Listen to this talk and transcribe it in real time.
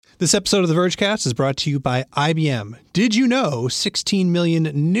This episode of The Vergecast is brought to you by IBM. Did you know 16 million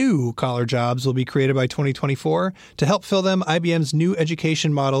new collar jobs will be created by 2024? To help fill them, IBM's new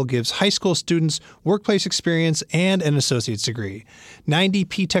education model gives high school students workplace experience and an associate's degree. 90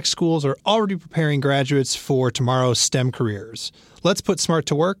 P-Tech schools are already preparing graduates for tomorrow's STEM careers. Let's put smart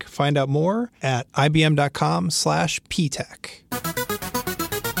to work. Find out more at ibm.com/ptech.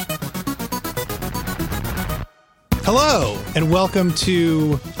 Hello, and welcome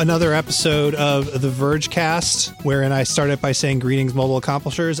to another episode of The Vergecast, wherein I start it by saying greetings, mobile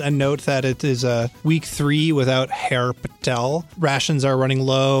accomplishers, and note that it is week 3 without Herr Patel. Rations are running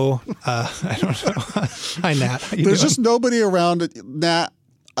low. I don't know. Hi, Nat. How you There's doing? just nobody around. Nat,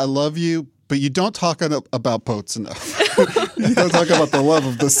 I love you, but you don't talk about boats enough. You don't talk about the love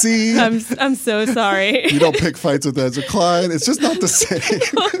of the sea. I'm so sorry. You don't pick fights with Ezra Klein. It's just not the same.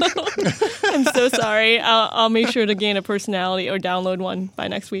 I'm so sorry. I'll make sure to gain a personality or download one by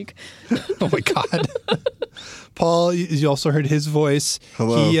next week. Oh, my God. Paul, you also heard his voice.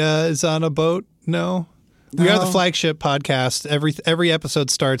 Hello. He is on a boat. No. We are the flagship podcast. Every episode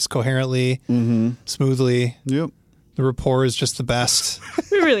starts coherently, smoothly. Yep. The rapport is just the best.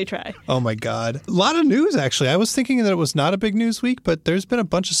 We really try. Oh, my God. A lot of news, actually. I was thinking that it was not a big news week, but there's been a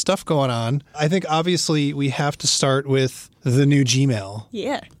bunch of stuff going on. I think, obviously, we have to start with the new Gmail.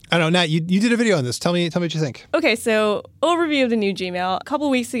 Yeah. I don't know, Nat, you did a video on this. Tell me what you think. Okay, so overview of the new Gmail. A couple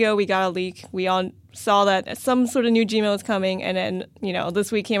weeks ago, we got a leak. We all saw that some sort of new Gmail is coming, and then, this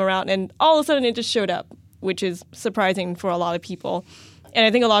week came around, and all of a sudden it just showed up, which is surprising for a lot of people. And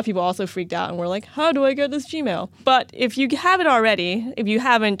I think a lot of people also freaked out and were like, how do I get this Gmail? But if you have it already, if you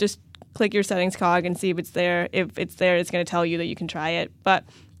haven't, just click your settings cog and see if it's there. If it's there, it's going to tell you that you can try it. But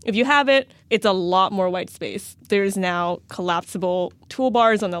if you have it, it's a lot more white space. There's now collapsible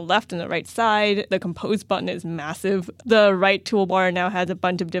toolbars on the left and the right side. The compose button is massive. The right toolbar now has a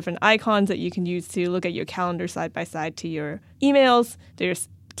bunch of different icons that you can use to look at your calendar side by side to your emails. There's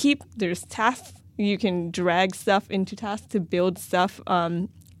keep, there's tasks. You can drag stuff into tasks to build stuff out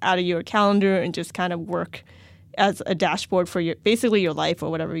of your calendar and just kind of work as a dashboard for basically your life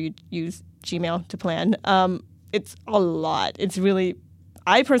or whatever you use Gmail to plan. It's a lot. It's really,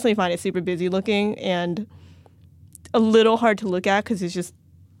 I personally find it super busy looking and a little hard to look at because it's just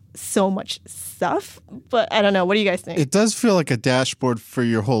so much stuff. But I don't know. What do you guys think? It does feel like a dashboard for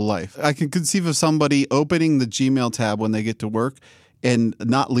your whole life. I can conceive of somebody opening the Gmail tab when they get to work and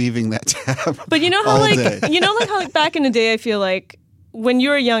not leaving that tab. But you know how all like day. how back in the day, I feel like when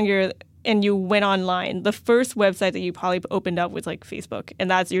you were younger and you went online, the first website that you probably opened up was like Facebook, and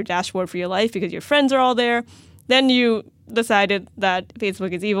that's your dashboard for your life because your friends are all there. Then you decided that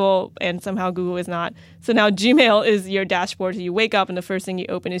Facebook is evil and somehow Google is not. So now Gmail is your dashboard. So you wake up and the first thing you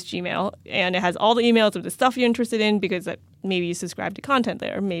open is Gmail, and it has all the emails of the stuff you're interested in because maybe you subscribe to content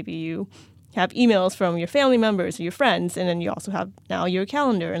there. Maybe you have emails from your family members or your friends, and then you also have now your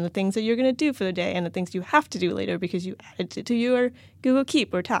calendar and the things that you're going to do for the day and the things you have to do later because you added it to your Google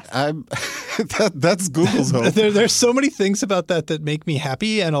Keep or Tasks. That's Google's hope. There's so many things about that make me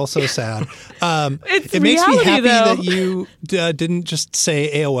happy and also sad. It makes me happy though. that you didn't just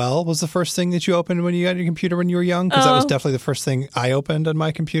say AOL was the first thing that you opened when you got your computer when you were young, because that was definitely the first thing I opened on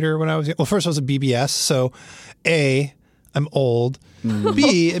my computer when I was young. Well, first I was a BBS, so A, I'm old.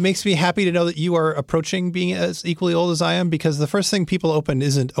 B, it makes me happy to know that you are approaching being as equally old as I am, because the first thing people open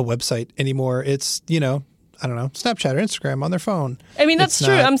isn't a website anymore. It's, I don't know, Snapchat or Instagram on their phone. I mean, that's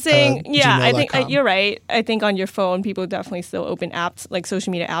true. I'm saying, I think gmail.com. you're right. I think on your phone, people definitely still open apps, like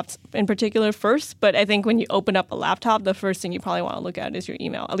social media apps in particular first. But I think when you open up a laptop, the first thing you probably want to look at is your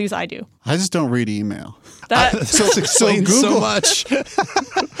email. At least I do. I just don't read email. This explains so much.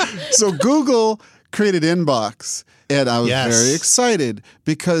 So Google created Inbox, and I was very excited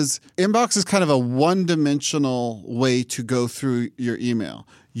because Inbox is kind of a one-dimensional way to go through your email.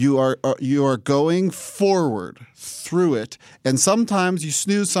 You are going forward through it, and sometimes you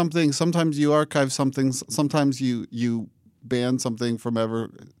snooze something, sometimes you archive something, sometimes you ban something from ever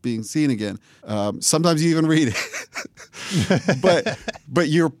being seen again. Sometimes you even read it. but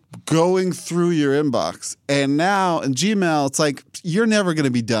you're going through your inbox, and now in Gmail, it's like you're never going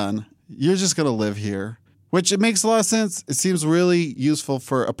to be done. You're just going to live here, which it makes a lot of sense. It seems really useful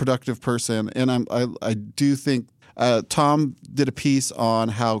for a productive person. And I do think Tom did a piece on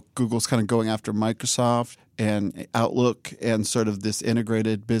how Google's kind of going after Microsoft and Outlook and sort of this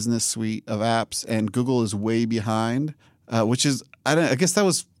integrated business suite of apps. And Google is way behind, which is, I guess that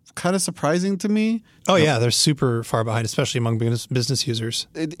was kind of surprising to me. Oh, yeah. They're super far behind, especially among business users.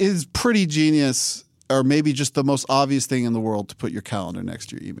 It is pretty genius, or maybe just the most obvious thing in the world, to put your calendar next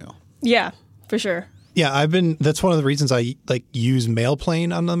to your email. Yeah, for sure. Yeah, that's one of the reasons I use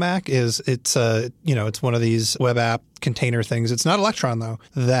Mailplane on the Mac is it's it's one of these web app container things. It's not Electron though.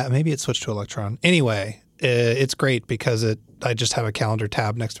 That maybe it switched to Electron. Anyway, it's great because I just have a calendar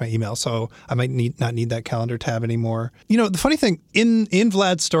tab next to my email, so I might not need that calendar tab anymore. The funny thing, in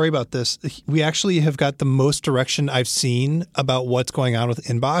Vlad's story about this, we actually have got the most direction I've seen about what's going on with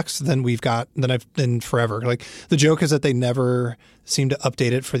Inbox than I've been forever. Like, the joke is that they never seem to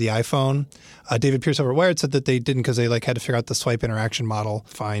update it for the iPhone. David Pierce over at Wired said that they didn't because they had to figure out the swipe interaction model.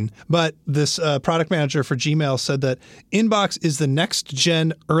 Fine. But this product manager for Gmail said that Inbox is the next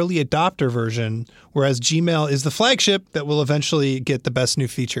gen early adopter version, whereas Gmail is the flagship that will eventually get the best new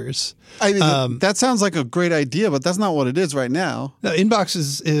features. I mean, that sounds like a great idea, but that's not what it is right now. No, Inbox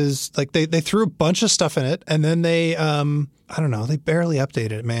is like they threw a bunch of stuff in it, and then they I don't know, they barely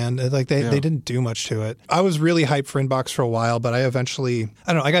updated it, man. They didn't do much to it. I was really hyped for Inbox for a while, but I eventually,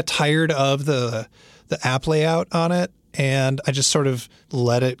 I got tired of the app layout on it, and I just sort of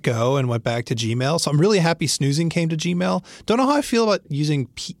let it go and went back to Gmail. So I'm really happy snoozing came to Gmail. Don't know how I feel about using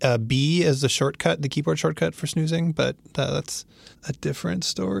B as the shortcut, the keyboard shortcut for snoozing, but that's a different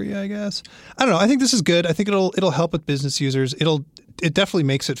story, I guess. I don't know. I think this is good. I think it'll help with business users. It definitely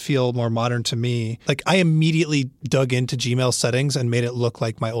makes it feel more modern to me. Like, I immediately dug into Gmail settings and made it look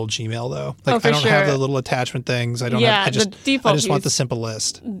like my old Gmail, though. Like, I don't have the little attachment things. I don't have. I just want the simple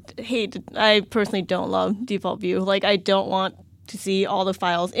list. I personally don't love default view. Like, I don't want to see all the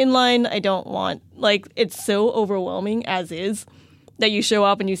files inline. I don't want, it's so overwhelming as is that you show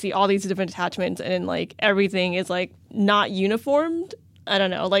up and you see all these different attachments and then everything is not uniformed. I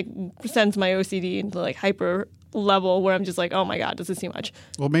don't know, sends my OCD into hyper level where I'm just oh my God, this is too much.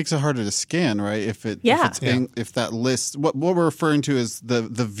 Well, it makes it harder to scan, right? If that list, what we're referring to is the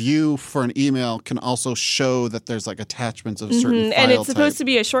view for an email can also show that there's attachments of certain file and it's supposed type. to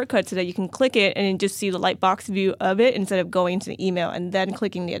be a shortcut so that you can click it and then just see the lightbox view of it instead of going to the email and then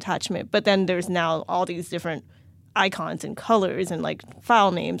clicking the attachment. But then there's now all these different icons and colors and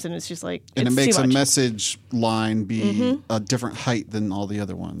file names, and it's just and it makes a message line be a different height than all the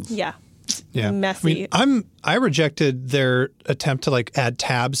other ones. Yeah. Messy. I rejected their attempt to add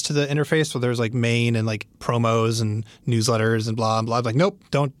tabs to the interface. So there's main and promos and newsletters and blah and blah. Nope,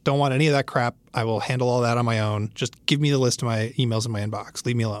 don't want any of that crap. I will handle all that on my own. Just give me the list of my emails in my inbox.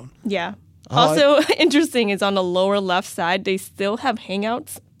 Leave me alone. Yeah. Also, interesting is on the lower left side, they still have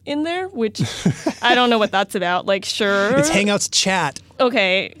Hangouts in there, which I don't know what that's about. Sure. It's Hangouts chat.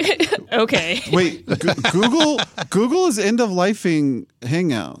 Okay. Okay. Wait, Google is end-of-lifing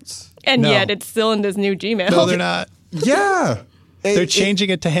Hangouts. And yet it's still in this new Gmail. No, they're not. Yeah. They're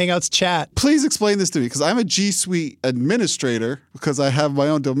changing it to Hangouts chat. Please explain this to me, because I'm a G Suite administrator because I have my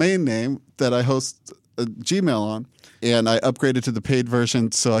own domain name that I host a Gmail on. And I upgraded to the paid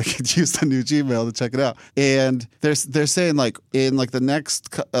version so I could use the new Gmail to check it out. And they're saying in the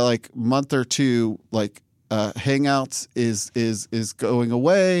next month or two, Hangouts is going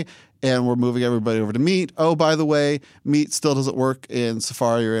away, and we're moving everybody over to Meet. Oh, by the way, Meet still doesn't work in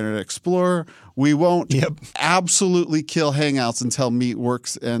Safari or Internet Explorer. We won't absolutely kill Hangouts until Meet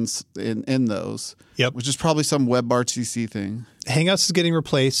works in those. Yep. Which is probably some WebRTC thing. Hangouts is getting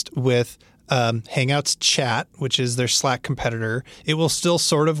replaced with Hangouts Chat, which is their Slack competitor. It will still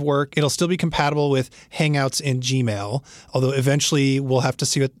sort of work. It'll still be compatible with Hangouts in Gmail, although eventually we'll have to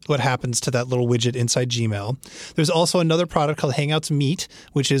see what happens to that little widget inside Gmail. There's also another product called Hangouts Meet,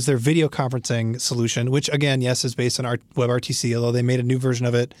 which is their video conferencing solution, which, again, yes, is based on our WebRTC, although they made a new version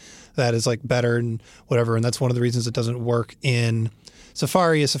of it that is better and whatever, and that's one of the reasons it doesn't work in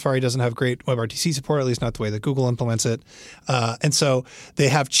Safari. Safari doesn't have great WebRTC support, at least not the way that Google implements it. And so they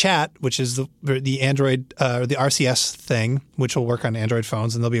have Chat, which is the Android, the RCS thing, which will work on Android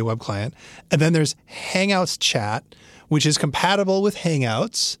phones, and there'll be a web client. And then there's Hangouts Chat, which is compatible with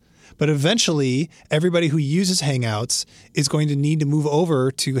Hangouts. But eventually, everybody who uses Hangouts is going to need to move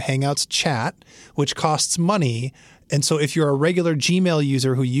over to Hangouts Chat, which costs money. And so if you're a regular Gmail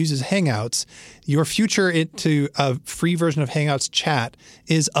user who uses Hangouts, your future into a free version of Hangouts Chat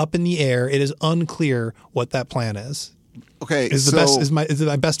is up in the air. It is unclear what that plan is. Okay, is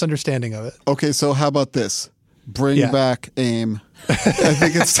my best understanding of it. Okay, so how about this? Bring back AIM. I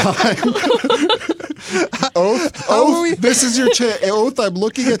think it's time. Oath, this is your chance. Oath, I'm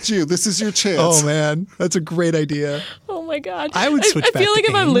looking at you. This is your chance. Oh, man. That's a great idea. Oh, my God. I would switch back I feel like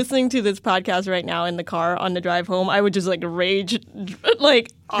to if AIM. I'm listening to this podcast right now in the car on the drive home, I would just rage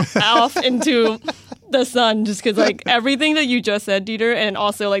off into the sun just because everything that you just said, Dieter, and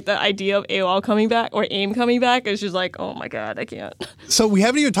also the idea of AOL coming back or AIM coming back is just oh, my God, I can't. So we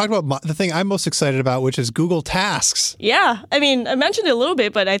haven't even talked about the thing I'm most excited about, which is Google Tasks. Yeah. I mean, I mentioned it a little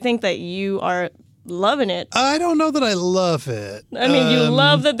bit, but I think that you are loving it. I don't know that I love it. I mean, you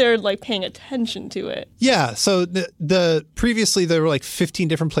love that they're like paying attention to it. Yeah. So the previously there were like 15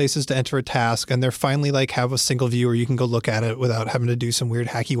 different places to enter a task, and they're finally like have a single view where you can go look at it without having to do some weird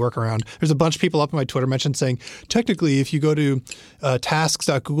hacky workaround. There's a bunch of people up on my Twitter mentioned saying, technically, if you go to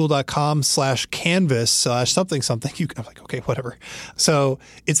tasks.google.com/canvas/something, I'm like, okay, whatever. So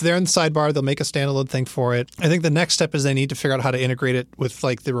it's there in the sidebar. They'll make a standalone thing for it. I think the next step is they need to figure out how to integrate it with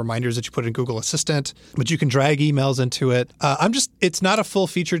like the reminders that you put in Google Assistant, but you can drag emails into it. It's not a full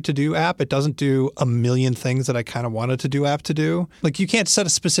featured to-do app. It doesn't do a million things that I kind of want a to-do app to do. Like you can't set a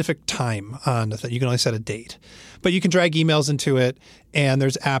specific time on the thing. You can only set a date. But you can drag emails into it, and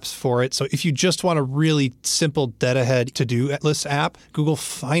there's apps for it. So if you just want a really simple dead-ahead to-do list app, Google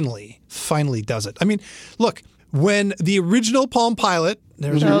finally does it. I mean, look, when the original Palm Pilot,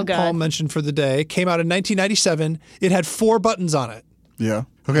 there's your Palm mention for the day, came out in 1997, it had 4 buttons on it. Yeah.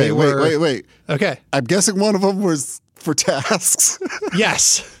 Okay, wait. Okay. I'm guessing one of them was for tasks.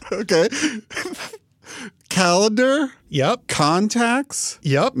 Yes. Okay. Calendar? Yep. Contacts?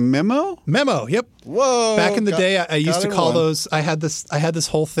 Yep. Memo? Yep. Whoa. Back in the day, I used to call those, I had this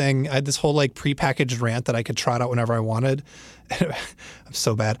whole thing, I had this whole like prepackaged rant that I could trot out whenever I wanted. I'm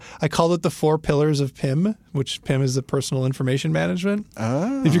so bad. I called it the 4 pillars of PIM, which PIM is the personal information management.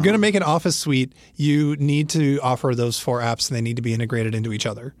 Oh. If you're going to make an Office suite, you need to offer those 4 apps, and they need to be integrated into each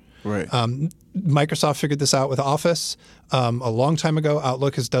other. Right. Microsoft figured this out with Office a long time ago.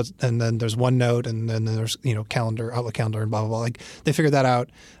 Outlook has done, and then there's OneNote, and then there's Calendar, Outlook Calendar, and blah blah blah. Like they figured that out,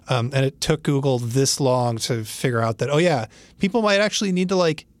 and it took Google this long to figure out that people might actually need to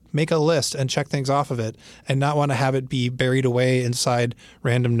like make a list and check things off of it, and not want to have it be buried away inside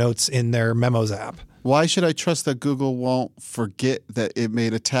random notes in their Memos app. Why should I trust that Google won't forget that it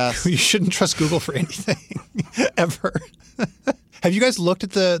made a task? You shouldn't trust Google for anything ever. Have you guys looked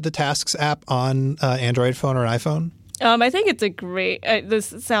at the Tasks app on Android phone or an iPhone? I think it's a great.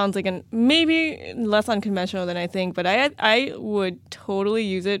 This sounds like maybe less unconventional than I think, but I would totally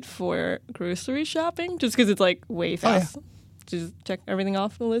use it for grocery shopping just because it's like way fast. Oh, yeah. Just check everything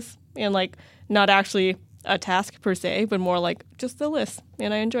off the list and like not actually a task per se, but more like just the list.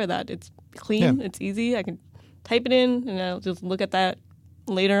 And I enjoy that. It's clean. Yeah. It's easy. I can type it in and I'll just look at that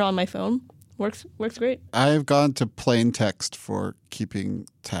later on my phone. Works great. I've gone to plain text for keeping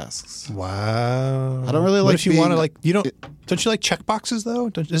tasks. Wow. I don't really like. What if you want to like? Don't you like checkboxes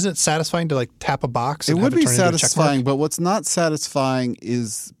though? Isn't it satisfying to like tap a box? It would be satisfying, but what's not satisfying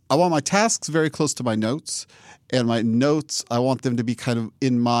is I want my tasks very close to my notes, and my notes I want them to be kind of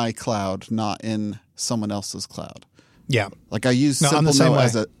in my cloud, not in someone else's cloud. Yeah. Like I use Simple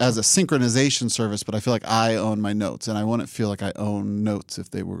Note as a synchronization service, but I feel like I own my notes, and I wouldn't feel like I own notes if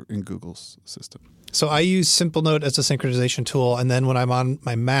they were in Google's system. So I use Simple Note as a synchronization tool, and then when I'm on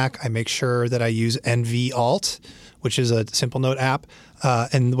my Mac, I make sure that I use NV Alt, which is a Simple Note app.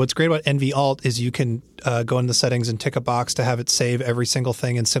 And what's great about NV Alt is you can go into the settings and tick a box to have it save every single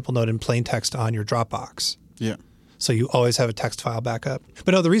thing in Simple Note in plain text on your Dropbox. Yeah. So you always have a text file backup.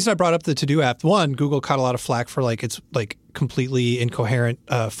 But no, the reason I brought up the To-Do app, one, Google caught a lot of flack for like its like completely incoherent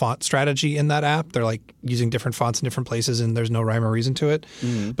font strategy in that app. They're like using different fonts in different places, and there's no rhyme or reason to it.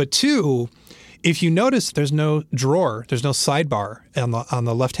 Mm-hmm. But two, if you notice, there's no drawer, there's no sidebar on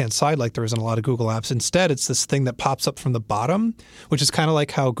the left-hand side like there is in a lot of Google apps. Instead, it's this thing that pops up from the bottom, which is kind of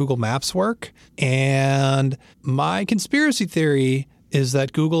like how Google Maps work. And my conspiracy theory is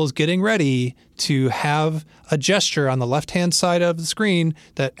that Google is getting ready to have a gesture on the left-hand side of the screen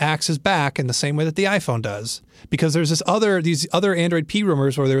that acts as back in the same way that the iPhone does. Because there's these other Android P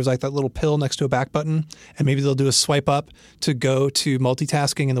rumors where there's like that little pill next to a back button, and maybe they'll do a swipe up to go to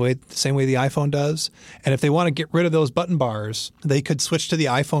multitasking in the same way the iPhone does. And if they want to get rid of those button bars, they could switch to the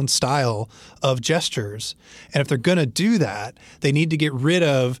iPhone style of gestures. And if they're going to do that, they need to get rid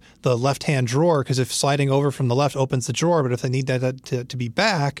of the left-hand drawer, because if sliding over from the left opens the drawer, but if they need that to be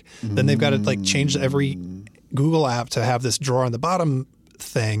back, then they've got to like change every Google app to have this drawer on the bottom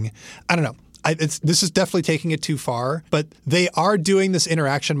thing. I don't know. This is definitely taking it too far, but they are doing this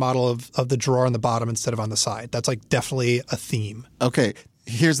interaction model of the drawer on the bottom instead of on the side. That's like definitely a theme. Okay,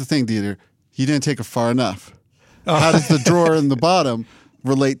 here's the thing, Dieter. You didn't take it far enough. How does the drawer in the bottom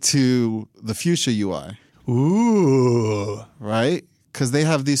relate to the Fuchsia UI? Ooh. Right? Because they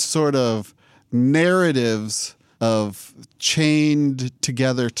have these sort of narratives of chained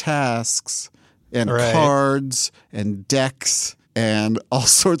together tasks and cards and decks and all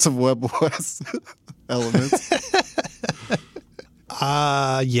sorts of WebOS elements.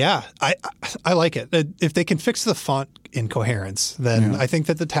 Yeah, I like it. If they can fix the font incoherence, then I think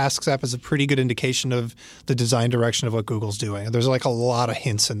that the Tasks app is a pretty good indication of the design direction of what Google's doing. There's like a lot of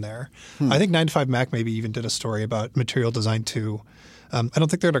hints in there. I think 9to5Mac maybe even did a story about material design too. I don't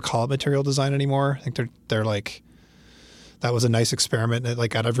think they're going to call it material design anymore. I think they're like, that was a nice experiment. It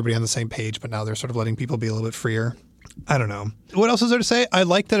like got everybody on the same page, but now they're sort of letting people be a little bit freer. I don't know. What else is there to say? I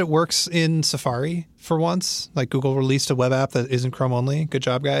like that it works in Safari for once. Like Google released a web app that isn't Chrome only. Good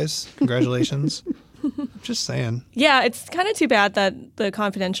job, guys. Congratulations. Just saying. Yeah, it's kind of too bad that the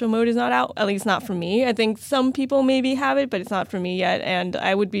confidential mode is not out, at least not for me. I think some people maybe have it, but it's not for me yet. And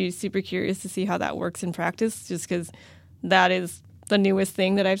I would be super curious to see how that works in practice, just because that is the newest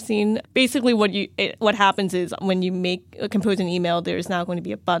thing that I've seen. Basically, what happens is when you compose an email, there's now going to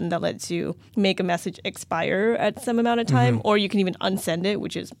be a button that lets you make a message expire at some amount of time, or you can even unsend it,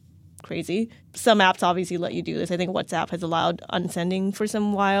 which is crazy. Some apps obviously let you do this. I think WhatsApp has allowed unsending for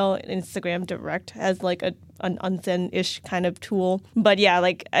some while. Instagram Direct has like an unsend-ish kind of tool. But yeah,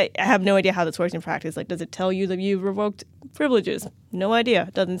 like I have no idea how this works in practice. Like, does it tell you that you've revoked privileges? No idea.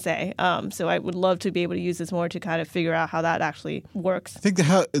 It doesn't say. So I would love to be able to use this more to kind of figure out how that actually works. I think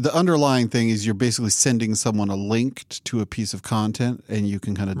the underlying thing is you're basically sending someone a link to a piece of content, and you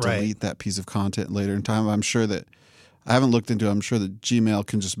can kind of delete that piece of content later in time. I'm sure that I haven't looked into it. I'm sure that Gmail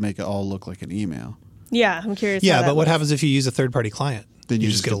can just make it all look like an email. Yeah, I'm curious. Yeah, but what happens if you use a third-party client? Then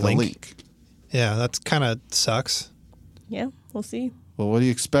you just get a link. Yeah, that's kind of sucks. Yeah, we'll see. Well, what do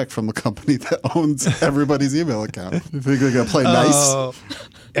you expect from a company that owns everybody's email account? You think they're going to play nice?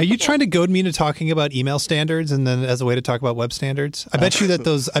 Are you trying to goad me into talking about email standards and then as a way to talk about web standards? I bet you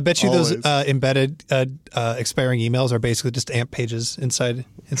those embedded expiring emails are basically just AMP pages inside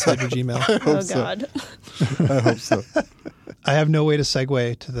your Gmail. Oh God. I hope so. I have no way to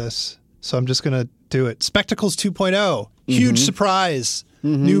segue to this, so I'm just going to do it. Spectacles 2.0. Huge surprise.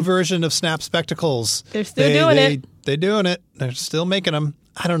 New version of Snap Spectacles. They're still doing it. They're doing it. They're still making them.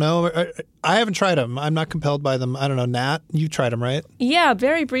 I don't know. I haven't tried them. I'm not compelled by them. I don't know. Nat, you tried them, right? Yeah,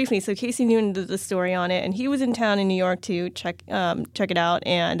 very briefly. So Casey Newton did the story on it, and he was in town in New York to check it out,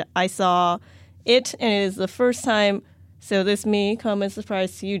 and I saw it, and it is the first time. So this may come as a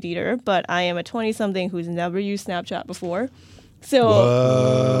surprise to you, Dieter, but I am a 20-something who's never used Snapchat before.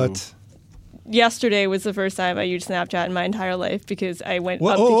 So what? Yesterday was the first time I used Snapchat in my entire life because I went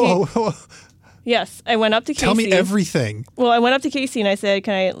up to Yes, I went up to Casey. Tell me everything. Well, I went up to Casey and I said,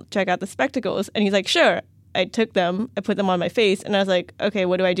 "Can I check out the spectacles?" And he's like, "Sure." I took them, I put them on my face, and I was like, "Okay,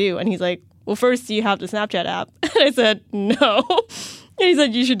 what do I do?" And he's like, "Well, first, do you have the Snapchat app?" And I said, "No." And he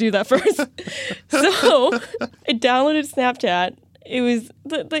said, "You should do that first." So I downloaded Snapchat. It was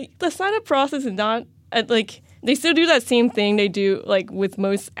the sign-up process is not like they still do that same thing they do like with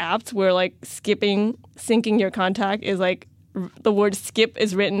most apps where like syncing your contact is like the word skip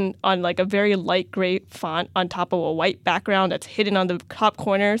is written on like a very light gray font on top of a white background that's hidden on the top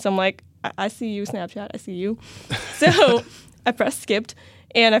corner. So I'm like, I see you, Snapchat. I see you. So I pressed skipped.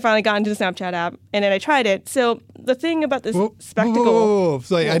 And I finally got into the Snapchat app, and then I tried it. So the thing about this spectacle,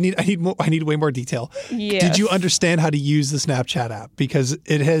 I need way more detail. Yes. Did you understand how to use the Snapchat app? Because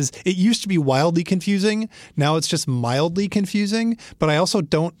it used to be wildly confusing. Now it's just mildly confusing. But I also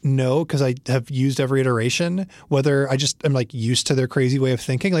don't know, because I have used every iteration, whether I'm like used to their crazy way of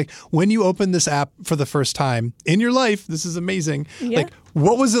thinking. Like when you open this app for the first time in your life, this is amazing. Yeah. Like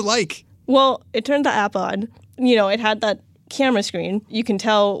what was it like? Well, it turned the app on. You know, it had that camera screen. You can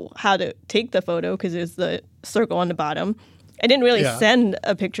tell how to take the photo because there's the circle on the bottom. I didn't really send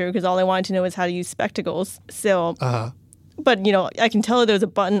a picture because all I wanted to know is how to use spectacles. So, but you know, I can tell there's a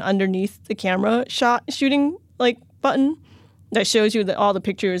button underneath the camera shooting like button that shows you that all the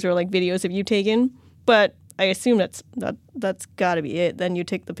pictures or like videos of you taken. But I assume that's got to be it. Then you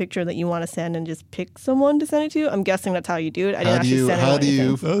take the picture that you want to send and just pick someone to send it to. I'm guessing that's how you do it. I didn't actually send it. How do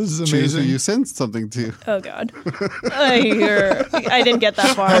you choose who you send something to? Oh God, I didn't get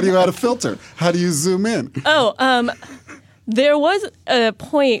that far. How do you add a filter? How do you zoom in? There was a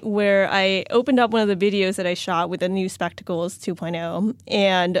point where I opened up one of the videos that I shot with the new Spectacles 2.0,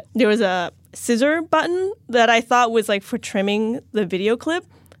 and there was a scissor button that I thought was like for trimming the video clip.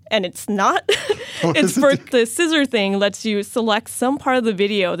 And it's not. It's for the scissor thing lets you select some part of the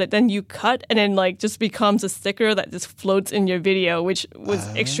video that then you cut and then like just becomes a sticker that just floats in your video, which was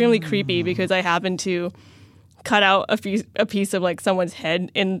extremely creepy because I happened to cut out a piece of like someone's head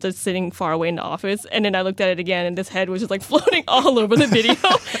and just sitting far away in the office. And then I looked at it again and this head was just like floating all over the video.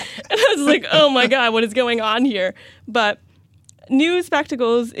 And I was like, oh my God, what is going on here? But new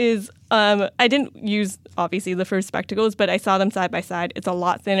Spectacles is I didn't use, obviously, the first Spectacles, but I saw them side by side. It's a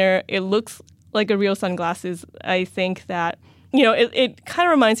lot thinner. It looks like a real sunglasses. I think that it kind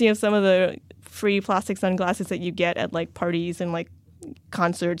of reminds me of some of the free plastic sunglasses that you get at like parties and like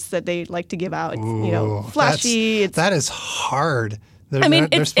concerts that they like to give out. It's, flashy. That is hard.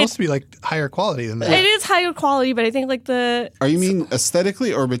 They're supposed to be like higher quality than that. It is higher quality, but I think like Are you mean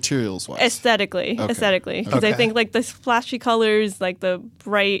aesthetically or materials wise? Aesthetically, because I think like the flashy colors, like the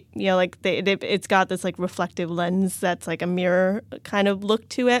bright, like it's got this like reflective lens that's like a mirror kind of look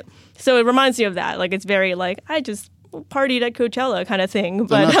to it. So it reminds me of that. Like it's very like I just partied at Coachella kind of thing.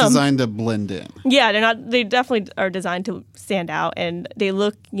 They're but not designed to blend in. Yeah, they're not. They definitely are designed to stand out, and they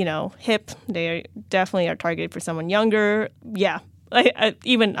look hip. They definitely are targeted for someone younger. Yeah.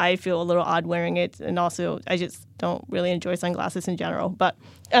 I feel a little odd wearing it, and also I just don't really enjoy sunglasses in general. But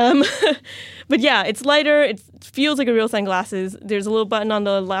yeah, it's lighter. It feels like a real sunglasses. There's a little button on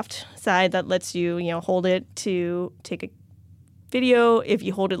the left side that lets you, hold it to take a video. If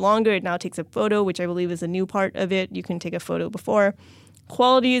you hold it longer, it now takes a photo, which I believe is a new part of it. You can take a photo before.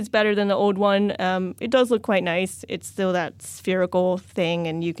 Quality is better than the old one. It does look quite nice. It's still that spherical thing,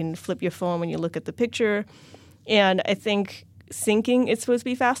 and you can flip your phone when you look at the picture. And I think syncing is supposed to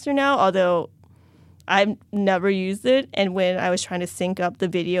be faster now, although I've never used it. And when I was trying to sync up the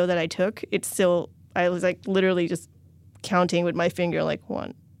video that I took, I was like literally just counting with my finger, like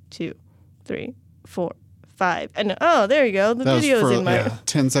 1, 2, 3, 4, 5. And there you go. The video's in my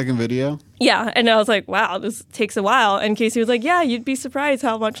 10-second video. Yeah. And I was like, wow, this takes a while. And Casey was like, yeah, you'd be surprised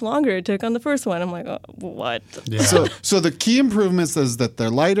how much longer it took on the first one. I'm like, oh, what? Yeah. So the key improvements is that they're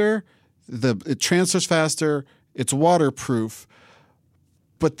lighter, it transfers faster, it's waterproof,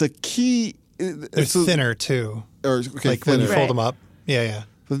 but the key... They're thinner, too. Thinner. When you fold them up. Yeah.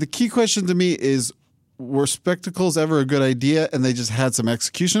 But the key question to me is, were spectacles ever a good idea and they just had some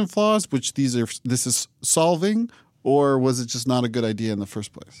execution flaws, which this is solving, or was it just not a good idea in the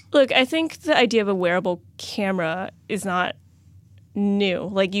first place? Look, I think the idea of a wearable camera is not new.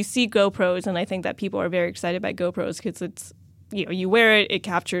 Like, you see GoPros, and I think that people are very excited by GoPros because it's... you wear it, it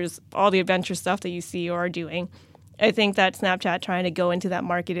captures all the adventure stuff that you see or are doing. I think that Snapchat trying to go into that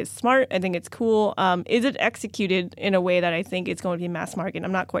market is smart. I think it's cool. Is it executed in a way that I think it's going to be mass market?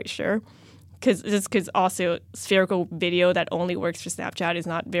 I'm not quite sure. Because also spherical video that only works for Snapchat is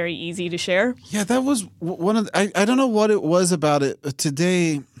not very easy to share. Yeah, that was one of I don't know what it was about it.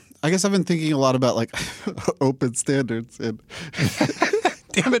 Today, I guess I've been thinking a lot about like open standards and...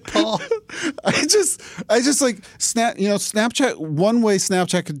 Damn it, Paul. I just like Snapchat. One way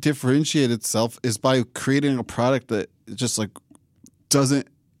Snapchat could differentiate itself is by creating a product that just like doesn't.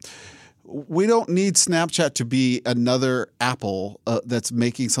 We don't need Snapchat to be another Apple that's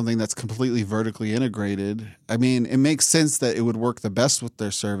making something that's completely vertically integrated. I mean, it makes sense that it would work the best with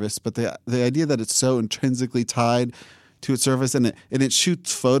their service, but the idea that it's so intrinsically tied to its service and it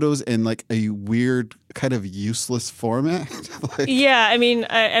shoots photos in like a weird kind of useless format. Yeah, I mean,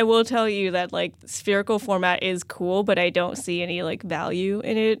 I will tell you that like spherical format is cool, but I don't see any like value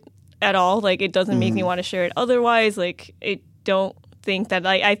in it at all. Like it doesn't make me want to share it otherwise. Like I don't think that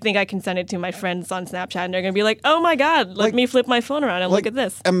I think I can send it to my friends on Snapchat and they're going to be like, oh my God, let me flip my phone around and look at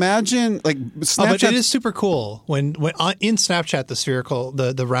this. Imagine like Snapchat. But it is super cool when in Snapchat, the spherical,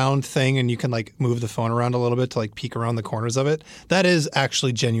 the round thing, and you can like move the phone around a little bit to like peek around the corners of it. That is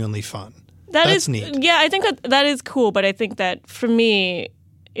actually genuinely fun. That's neat. Yeah, I think that is cool. But I think that for me,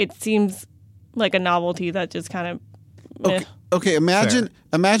 it seems like a novelty that just kind of. Okay. Imagine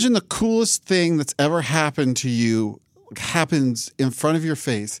the coolest thing that's ever happened to you happens in front of your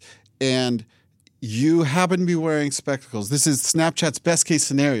face and you happen to be wearing spectacles. This is Snapchat's best case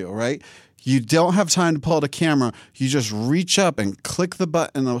scenario, right? You don't have time to pull out a camera. You just reach up and click the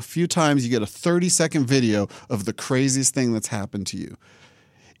button a few times. You get a 30-second video of the craziest thing that's happened to you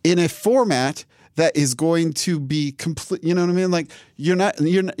in a format that is going to be complete. You know what I mean? Like you're not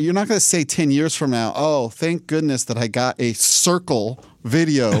going to say 10 years from now, oh, thank goodness that I got a circle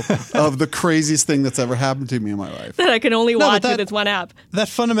video of the craziest thing that's ever happened to me in my life. That I can only watch with this one app. That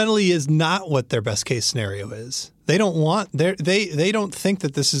fundamentally is not what their best case scenario is. They don't want they don't think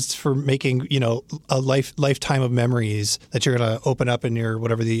that this is for making, a lifetime of memories that you're going to open up in your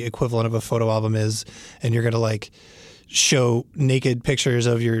whatever the equivalent of a photo album is, and you're going to like show naked pictures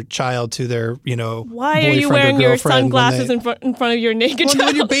of your child to their, Why are you wearing your sunglasses in front of your naked child?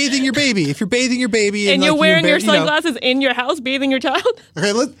 When you're bathing your baby. If you're bathing your baby and you're wearing your sunglasses in your house bathing your child?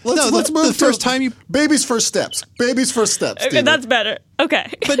 Okay, let's move the first time you baby's first steps. Baby's first steps. Okay, that's better.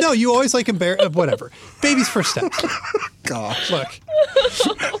 Okay. But no, you always like whatever. Baby's first steps. Gosh. Look.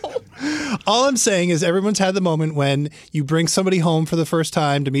 All I'm saying is everyone's had the moment when you bring somebody home for the first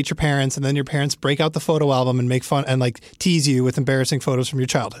time to meet your parents, and then your parents break out the photo album and make fun and like tease you with embarrassing photos from your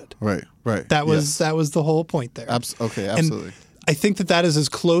childhood. Right. That was the whole point there. Okay, absolutely. And I think that is as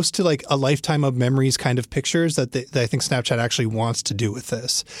close to like a lifetime of memories kind of pictures that I think Snapchat actually wants to do with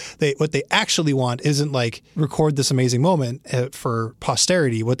this. What they actually want isn't like record this amazing moment for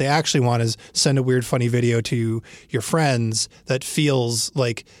posterity. What they actually want is send a weird, funny video to your friends that feels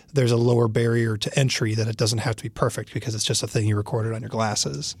like there's a lower barrier to entry, that it doesn't have to be perfect because it's just a thing you recorded on your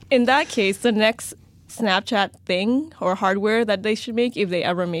glasses. In that case, the next Snapchat thing or hardware that they should make, if they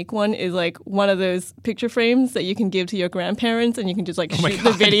ever make one, is like one of those picture frames that you can give to your grandparents and you can just like shoot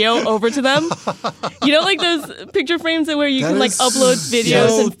the video over to them. You know, like those picture frames where you can like upload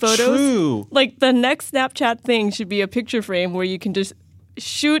videos and photos? True. Like the next Snapchat thing should be a picture frame where you can just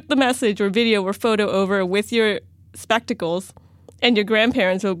shoot the message or video or photo over with your spectacles, and your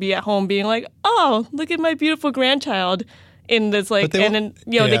grandparents will be at home being like, oh, look at my beautiful grandchild. In this, like, and then,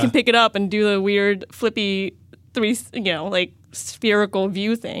 they can pick it up and do the weird flippy like spherical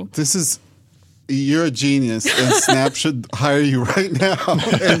view thing. You're a genius, and Snap should hire you right now,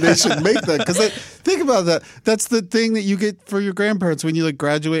 and they should make that. Because think about that. That's the thing that you get for your grandparents when you like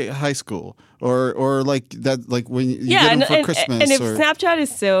graduate high school, or like that, like when you get them for Christmas. And if Snapchat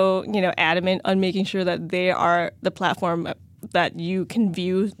is so adamant on making sure that they are the platform that you can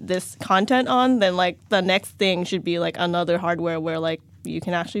view this content on, then like the next thing should be like another hardware where like you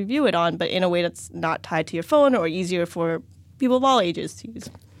can actually view it on, but in a way that's not tied to your phone or easier for people of all ages to use.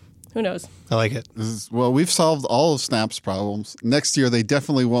 Who knows? I like it. Well, we've solved all of Snap's problems. Next year, they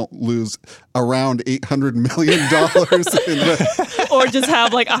definitely won't lose around $800 million. Or just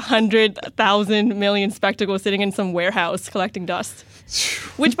have like 100,000 million spectacles sitting in some warehouse collecting dust.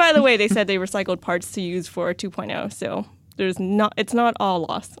 Which, by the way, they said they recycled parts to use for 2.0, so it's not all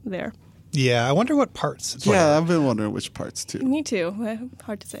lost there. Yeah, I wonder what parts. I've been wondering which parts too. Me too.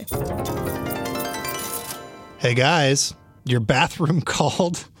 Hard to say. Hey guys, your bathroom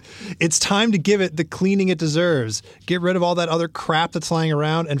called. It's time to give it the cleaning it deserves. Get rid of all that other crap that's lying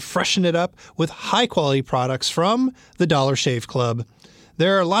around and freshen it up with high-quality products from the Dollar Shave Club.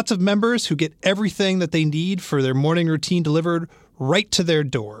 There are lots of members who get everything that they need for their morning routine delivered right to their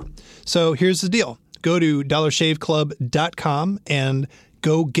door. So here's the deal. Go to dollarshaveclub.com and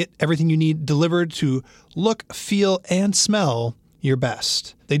go get everything you need delivered to look, feel, and smell your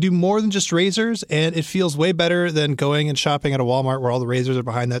best. They do more than just razors, and it feels way better than going and shopping at a Walmart where all the razors are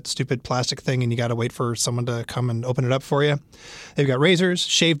behind that stupid plastic thing and you got to wait for someone to come and open it up for you. They've got razors,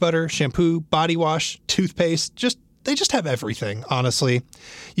 shave butter, shampoo, body wash, toothpaste, they just have everything, honestly.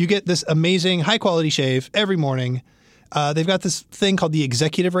 You get this amazing high-quality shave every morning. They've got this thing called the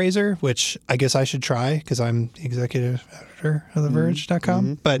Executive Razor, which I guess I should try because I'm the executive editor of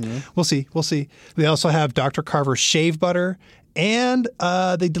TheVerge.com. But we'll see. They also have Dr. Carver shave butter, and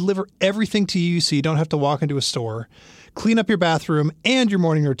they deliver everything to you so you don't have to walk into a store. Clean up your bathroom and your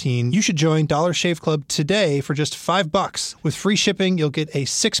morning routine. You should join Dollar Shave Club today for just $5. With free shipping, you'll get a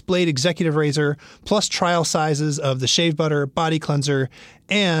 6-blade executive razor, plus trial sizes of the shave butter, body cleanser,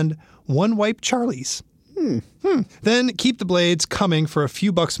 and one wipe Charlie's. Then keep the blades coming for a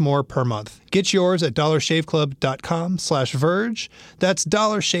few bucks more per month. Get yours at dollarshaveclub.com/Verge. That's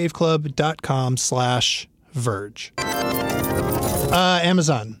dollarshaveclub.com/Verge.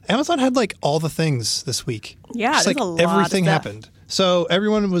 Amazon. Amazon had like all the things this week. Yeah, just like a lot everything of stuff. happened. So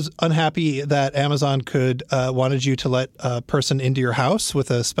everyone was unhappy that Amazon wanted you to let a person into your house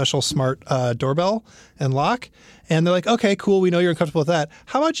with a special smart doorbell and lock. And they're like, okay, cool. We know you're uncomfortable with that.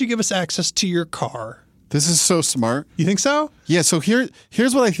 How about you give us access to your car? This is so smart. You think so? Yeah, so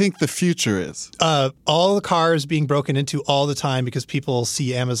here's what I think the future is. All the cars being broken into all the time because people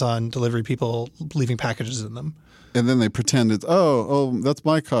see Amazon delivery people leaving packages in them. And then they pretend it's, that's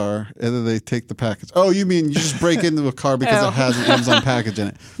my car. And then they take the package. Oh, you mean you just break into a car because it has an Amazon package in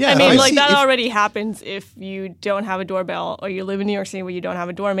it? Yeah, I mean, that already happens if you don't have a doorbell or you live in New York City where you don't have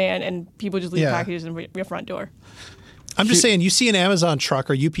a doorman and people just leave packages in your front door. I'm just saying, you see an Amazon truck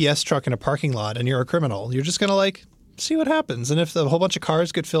or UPS truck in a parking lot and you're a criminal. You're just going to see what happens. And if a whole bunch of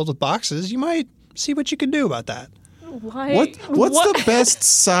cars get filled with boxes, you might see what you can do about that. What's the best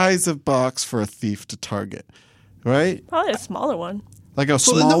size of box for a thief to target? Right? Probably a smaller one. Like a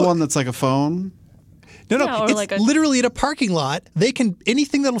small one that's like a phone? No, it's literally in a parking lot.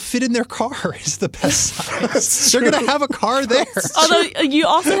 Anything that'll fit in their car is the best size. They're going to have a car there. Although you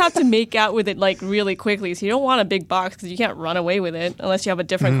also have to make out with it really quickly. So you don't want a big box because you can't run away with it unless you have a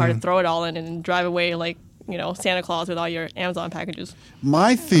different car to throw it all in and drive away like, Santa Claus with all your Amazon packages.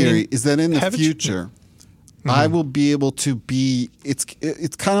 My theory is that in the future, I will be able to be. It's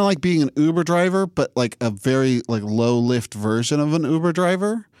kind of like being an Uber driver, but like a very like low lift version of an Uber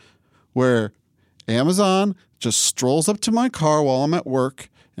driver, where Amazon just strolls up to my car while I'm at work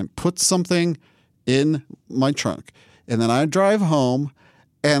and puts something in my trunk, and then I drive home,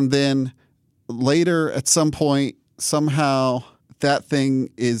 and then later at some point somehow that thing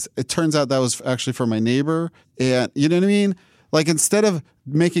is. It turns out that was actually for my neighbor, and you know what I mean. Like, instead of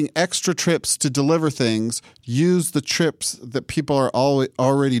making extra trips to deliver things, use the trips that people are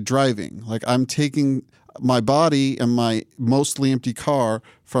already driving. Like, I'm taking my body and my mostly empty car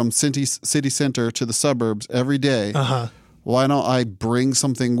from city center to the suburbs every day. Why don't I bring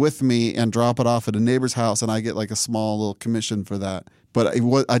something with me and drop it off at a neighbor's house, and I get like a small little commission for that? But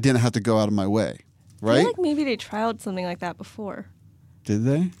I didn't have to go out of my way, right? I feel like maybe they trialed something like that before. Did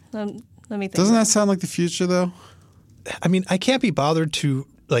they? Let me think. Doesn't that sound like the future, though? I mean, I can't be bothered to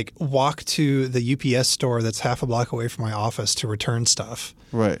like walk to the UPS store that's half a block away from my office to return stuff.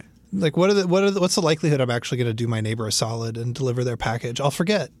 Right. Like, what's the likelihood I'm actually going to do my neighbor a solid and deliver their package? I'll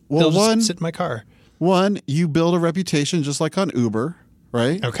forget. Well, they'll just sit in my car. One, you build a reputation just like on Uber,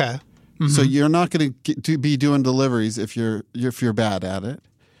 right? Okay. So you're not going to be doing deliveries if you're bad at it.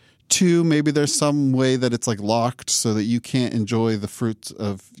 Two, maybe there's some way that it's like locked so that you can't enjoy the fruits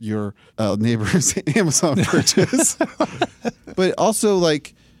of your neighbor's Amazon purchase. But also,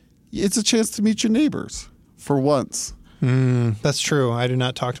 like, it's a chance to meet your neighbors for once. That's true. I do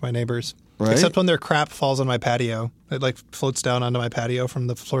not talk to my neighbors. Right? Except when their crap falls on my patio. It like floats down onto my patio from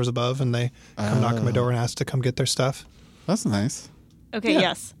the floors above, and they come knock on my door and ask to come get their stuff. That's nice. Okay,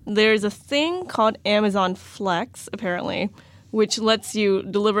 yes. There's a thing called Amazon Flex, apparently, which lets you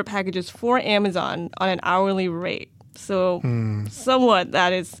deliver packages for Amazon on an hourly rate. So somewhat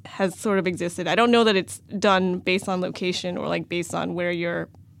that has sort of existed. I don't know that it's done based on location or like based on where you're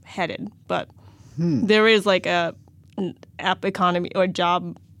headed, but there is like an app economy or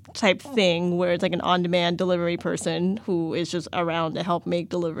job type thing where it's like an on-demand delivery person who is just around to help make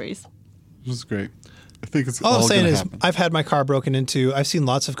deliveries. This is great. I think it's all I'm saying is happen. I've had my car broken into. I've seen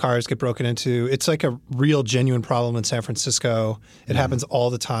lots of cars get broken into. It's like a real genuine problem in San Francisco. It happens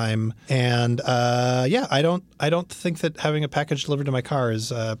all the time. And I don't think that having a package delivered to my car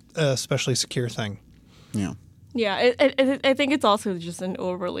is a especially secure thing. Yeah. Yeah, I think it's also just an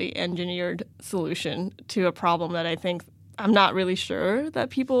overly engineered solution to a problem that I think I'm not really sure that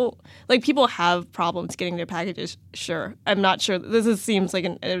people have problems getting their packages. Sure. I'm not sure. Seems like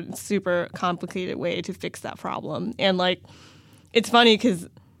a super complicated way to fix that problem. And like, it's funny because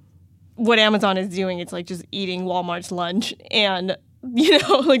what Amazon is doing, it's like just eating Walmart's lunch. And, you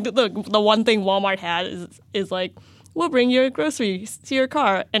know, like the one thing Walmart had is like, we'll bring your groceries to your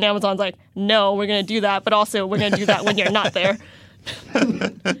car. And Amazon's like, no, we're going to do that. But also we're going to do that when you're not there.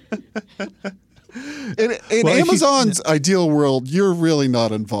 In Amazon's ideal world, you're really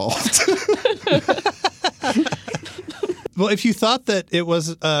not involved. Well, if you thought that it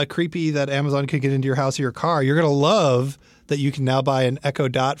was creepy that Amazon could get into your house or your car, you're going to love that you can now buy an Echo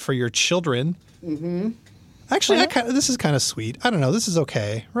Dot for your children. Mm-hmm. Actually, this is kind of sweet. I don't know. This is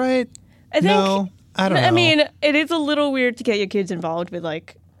okay, right? I don't know. I mean, it is a little weird to get your kids involved with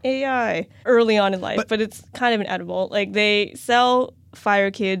like AI early on in life, but it's kind of inevitable. Like they sell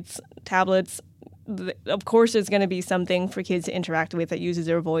Fire Kids tablets. Of course, there's going to be something for kids to interact with that uses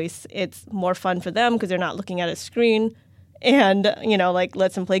their voice. It's more fun for them because they're not looking at a screen. And, you know, like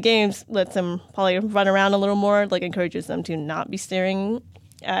lets them play games, lets them probably run around a little more, like encourages them to not be staring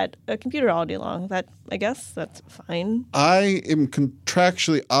at a computer all day long. I guess that's fine. I am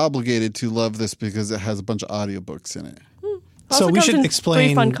contractually obligated to love this because it has a bunch of audiobooks in it. So we should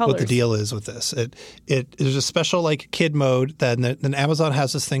explain what the deal is with this. There's a special like kid mode. Then Amazon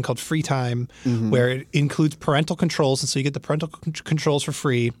has this thing called Free Time, where it includes parental controls, and so you get the parental controls for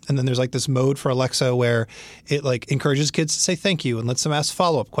free. And then there's like this mode for Alexa where it like encourages kids to say thank you and lets them ask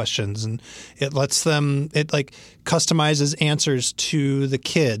follow-up questions, and it like customizes answers to the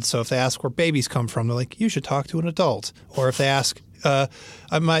kid. So if they ask where babies come from, they're like, you should talk to an adult. Or if they ask,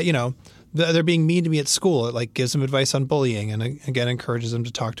 they're being mean to me at school, it like gives them advice on bullying and again encourages them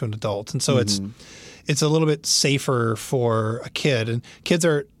to talk to an adult. And so it's a little bit safer for a kid, and kids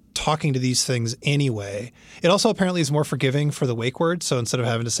are talking to these things anyway. It also apparently is more forgiving for the wake word. So instead of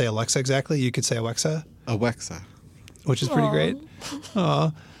having to say Alexa exactly, you could say Alexa. Alexa. Which is pretty great.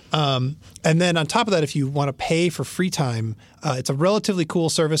 Aww. And then on top of that, if you want to pay for Free Time, it's a relatively cool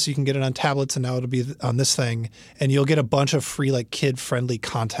service. You can get it on tablets, and now it'll be on this thing, and you'll get a bunch of free like kid-friendly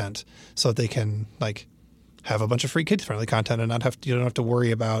content, so that they can like have a bunch of free kid-friendly content and you don't have to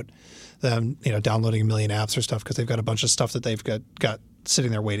worry about them downloading a million apps or stuff because they've got a bunch of stuff that they've got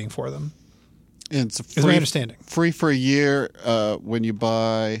sitting there waiting for them. And it's is my understanding. Free for a year when you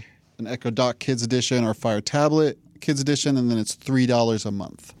buy an Echo Dot Kids Edition or Fire Tablet Kids Edition, and then it's $3 a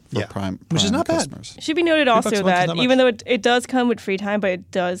month for Prime which is not customers. bad. It should be noted also that even though it does come with free time, but it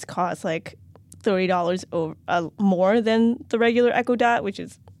does cost like $30 more than the regular Echo Dot, which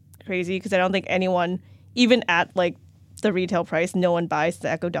is crazy because I don't think anyone, even at like the retail price, no one buys the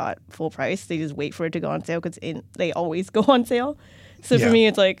Echo Dot full price. They just wait for it to go on sale because they always go on sale. So for me,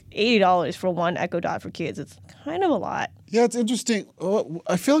 it's like $80 for one Echo Dot for kids. It's kind of a lot. Yeah, it's interesting.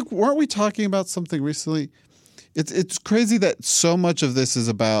 I feel like, weren't we talking about something recently? It's crazy that so much of this is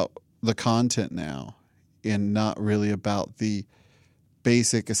about the content now and not really about the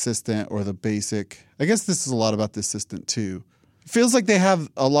basic assistant or the basic. I guess this is a lot about the assistant too. It feels like they have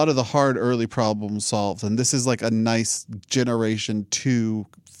a lot of the hard early problems solved, and this is like a nice generation 2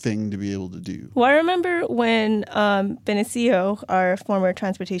 thing to be able to do. Well, I remember when Benicio, our former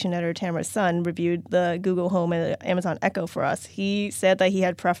transportation editor Tamara's son, reviewed the Google Home and the Amazon Echo for us. He said that he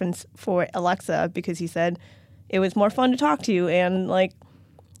had preference for Alexa because he said it was more fun to talk to and like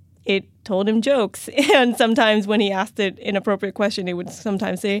it told him jokes. And sometimes when he asked it inappropriate question, it would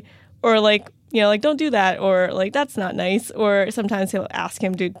sometimes say, or like, you know, like, don't do that, or like, that's not nice. Or sometimes he'll ask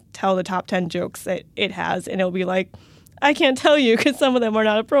him to tell the top 10 jokes that it has, and it'll be like, I can't tell you because some of them are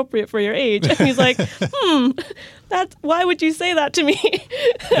not appropriate for your age. And he's like, why would you say that to me?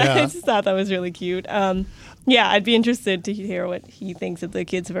 Yeah. I just thought that was really cute. Yeah, I'd be interested to hear what he thinks of the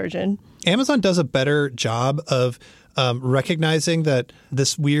kids' version. Amazon does a better job of recognizing that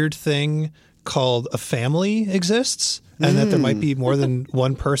this weird thing called a family exists and that there might be more than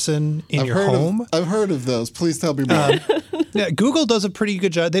one person in your home. I've heard of those. Please tell me more. Yeah, Google does a pretty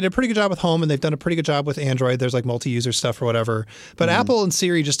good job. They did a pretty good job with Home, and they've done a pretty good job with Android. There's like multi-user stuff or whatever. But Apple and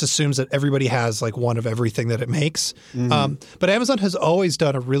Siri just assumes that everybody has like one of everything that it makes. But Amazon has always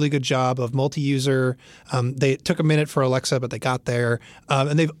done a really good job of multi-user. They took a minute for Alexa, but they got there.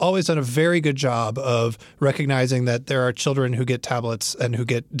 And they've always done a very good job of recognizing that there are children who get tablets and who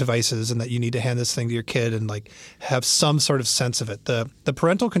get devices, and that you need to hand this thing to your kid and like have some sort of sense of it. The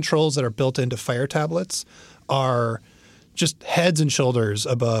parental controls that are built into Fire tablets are just heads and shoulders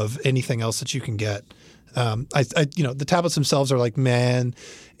above anything else that you can get. The tablets themselves are like, man,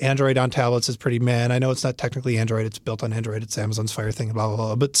 Android on tablets is pretty man. I know it's not technically Android. It's built on Android. It's Amazon's Fire thing, blah, blah,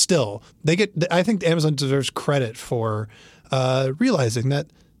 blah. But still, I think Amazon deserves credit for realizing that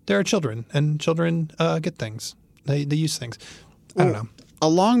there are children, and children get things. They use things. I don't know.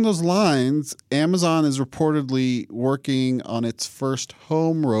 Along those lines, Amazon is reportedly working on its first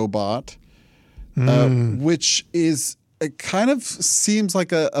home robot, which is... It kind of seems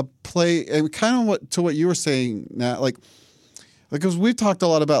like a play, kind of to what you were saying, Nat. Like, because we've talked a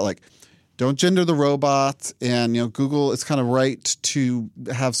lot about like, don't gender the robot, and Google is kind of right to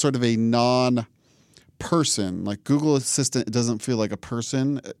have sort of a non-person. Like Google Assistant, it doesn't feel like a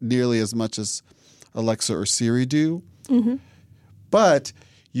person nearly as much as Alexa or Siri do. Mm-hmm. But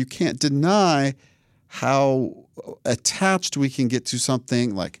you can't deny how attached we can get to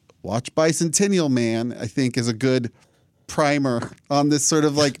something like watch Bicentennial Man. I think is a good primer on this sort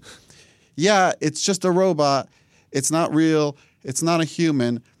of like, yeah, it's just a robot. It's not real. It's not a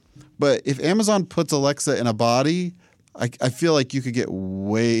human. But if Amazon puts Alexa in a body, I feel like you could get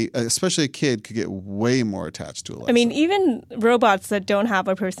especially a kid could get way more attached to Alexa. I mean, even robots that don't have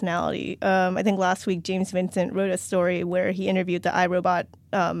a personality. I think last week James Vincent wrote a story where he interviewed the iRobot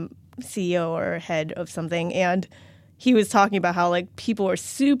CEO or head of something, and he was talking about how like people are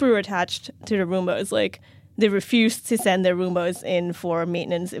super attached to the Roombas. Like, they refuse to send their Roombas in for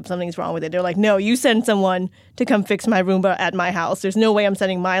maintenance if something's wrong with it. They're like, no, you send someone to come fix my Roomba at my house. There's no way I'm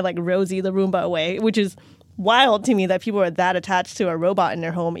sending my like Rosie the Roomba away, which is wild to me that people are that attached to a robot in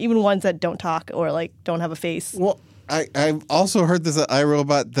their home, even ones that don't talk or like don't have a face. Well, I've also heard this at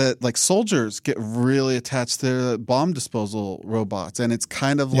iRobot that like soldiers get really attached to bomb disposal robots, and it's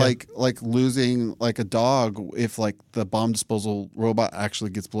kind of like losing like a dog if like the bomb disposal robot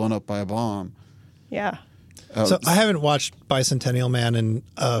actually gets blown up by a bomb. Yeah. So I haven't watched Bicentennial Man in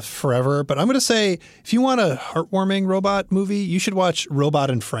forever, but I'm going to say if you want a heartwarming robot movie, you should watch Robot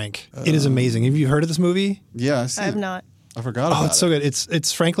and Frank. It is amazing. Have you heard of this movie? Yeah, I have not. I forgot about it. Oh, it's so good.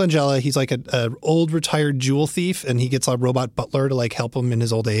 It's Frank Langella. He's like an old retired jewel thief, and he gets a robot butler to like help him in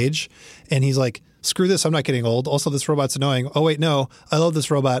his old age. And he's like, screw this, I'm not getting old. Also, this robot's annoying. Oh, wait, no, I love this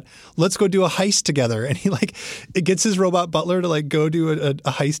robot. Let's go do a heist together. And it gets his robot butler to like go do a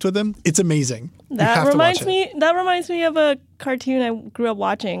heist with him. It's amazing. That reminds me of a cartoon I grew up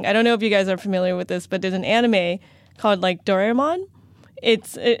watching. I don't know if you guys are familiar with this, but there's an anime called like Doraemon.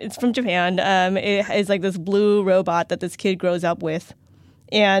 It's from Japan. It is like this blue robot that this kid grows up with.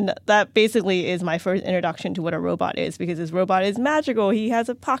 And that basically is my first introduction to what a robot is, because this robot is magical. He has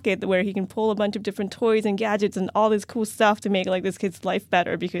a pocket where he can pull a bunch of different toys and gadgets and all this cool stuff to make like this kid's life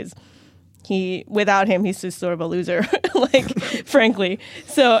better, because without him, he's just sort of a loser, like, frankly.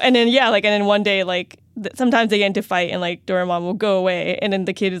 So, and then one day, like, sometimes they get into fight and like Doraemon will go away, and then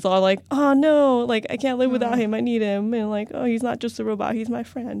the kid is all like, oh no, like I can't live without him, I need him, and like, oh, he's not just a robot, he's my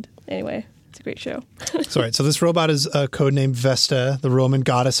friend. Anyway, it's a great show. So this robot is codenamed Vesta, the Roman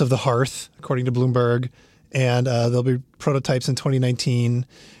goddess of the hearth, according to Bloomberg, and there'll be prototypes in 2019,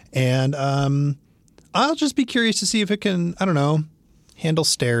 and I'll just be curious to see if it can, I don't know, handle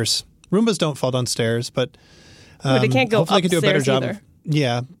stairs. Roombas don't fall down stairs, but they can't go hopefully they can do a better job. Either.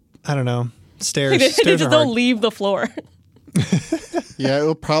 Yeah, I don't know. Stairs. They stairs just don't leave the floor. Yeah,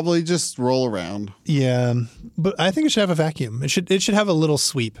 it'll probably just roll around. Yeah, but I think it should have a vacuum. It should have a little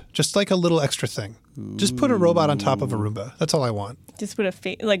sweep, just like a little extra thing. Just put a robot on top of a Roomba. That's all I want. Just put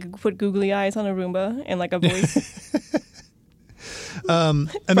put googly eyes on a Roomba and like a voice. And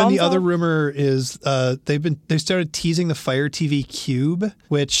then the other rumor is they started teasing the Fire TV Cube,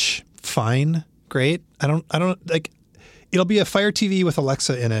 which fine, great. I don't like. It'll be a Fire TV with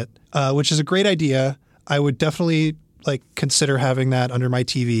Alexa in it, which is a great idea. I would definitely like consider having that under my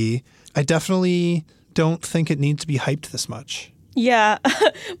TV. I definitely don't think it needs to be hyped this much. Yeah,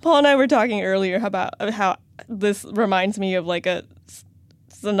 Paul and I were talking earlier about how this reminds me of like it's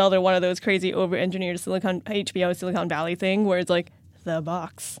another one of those crazy over-engineered HBO Silicon Valley thing where it's like the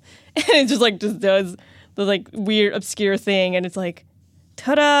box, and it just does the like weird obscure thing, and it's like,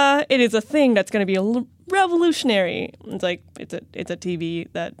 ta-da! It is a thing that's going to be revolutionary. It's like it's a TV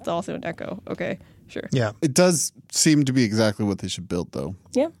that's also an Echo. Okay, sure. Yeah, it does seem to be exactly what they should build, though.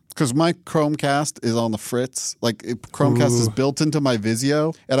 Yeah. Because my Chromecast is on the fritz. Like, Chromecast is built into my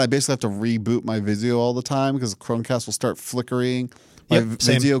Vizio, and I basically have to reboot my Vizio all the time because Chromecast will start flickering. My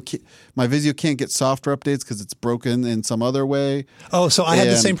Vizio can't get software updates because it's broken in some other way. Oh, so I had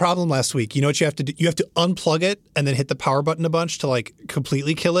the same problem last week. You know what you have to do? You have to unplug it and then hit the power button a bunch to like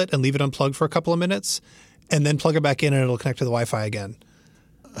completely kill it and leave it unplugged for a couple of minutes, and then plug it back in and it'll connect to the Wi-Fi again.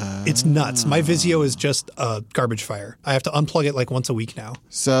 It's nuts. My Vizio is just a garbage fire. I have to unplug it like once a week now.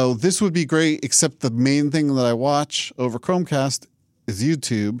 So this would be great, except the main thing that I watch over Chromecast is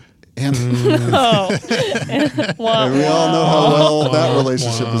YouTube. And, and we all know how well that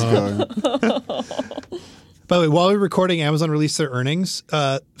relationship is going. By the way, while we were recording, Amazon released their earnings.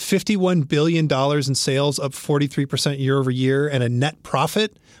 $51 billion in sales, up 43% year over year, and a net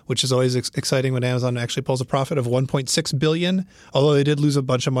profit, which is always exciting when Amazon actually pulls a profit of $1.6 billion. Although they did lose a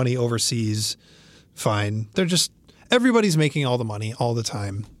bunch of money overseas. Fine. Everybody's making all the money all the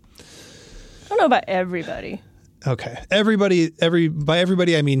time. I don't know about everybody. Okay. By everybody,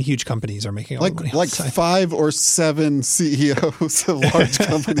 I mean huge companies are making all the money. Like 5 or 7 CEOs of large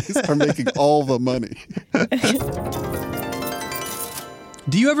companies are making all the money.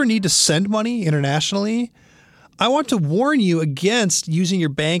 Do you ever need to send money internationally? I want to warn you against using your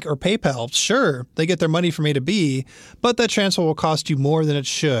bank or PayPal. Sure, they get their money from A to B, but that transfer will cost you more than it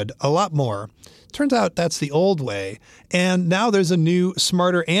should, a lot more. Turns out that's the old way, and now there's a new,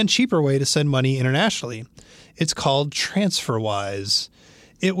 smarter, and cheaper way to send money internationally. It's called TransferWise.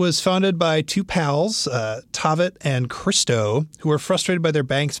 It was founded by two pals, Tavit and Christo, who were frustrated by their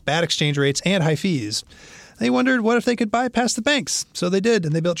bank's bad exchange rates and high fees. They wondered what if they could bypass the banks. So they did,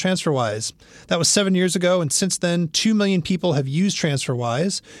 and they built TransferWise. That was 7 years ago, and since then, 2 million people have used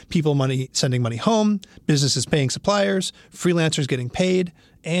TransferWise. People sending money home, businesses paying suppliers, freelancers getting paid,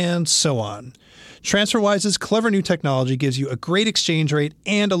 and so on. TransferWise's clever new technology gives you a great exchange rate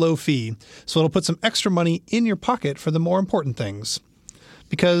and a low fee, so it'll put some extra money in your pocket for the more important things.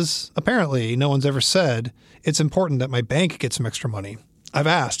 Because apparently no one's ever said, it's important that my bank gets some extra money. I've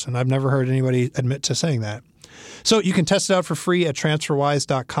asked, and I've never heard anybody admit to saying that. So you can test it out for free at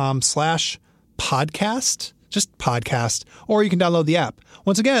transferwise.com/podcast, just podcast, or you can download the app.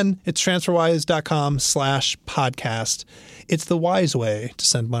 Once again, it's transferwise.com/podcast. It's the wise way to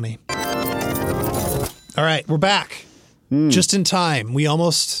send money. All right, we're back. Just in time. We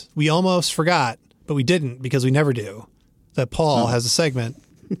almost forgot, but we didn't because we never do, that Paul has a segment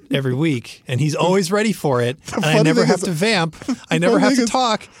every week, and he's always ready for it. And I never have to vamp. I never have to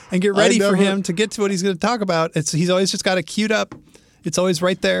talk and get ready for him to get to what he's going to talk about. He's always just got it queued up. It's always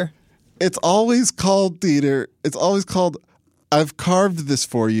right there. It's always called, Dieter. It's always called, I've carved this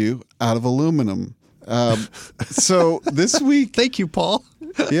for you out of aluminum. So this week... Thank you, Paul.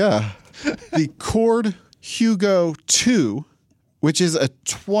 Yeah. The Cord Hugo 2, which is a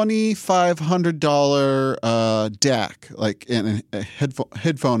 $2,500 DAC, like in a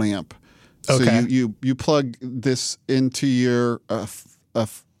headphone amp. So okay. you plug this into your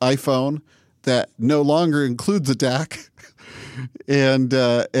iPhone that no longer includes a DAC. And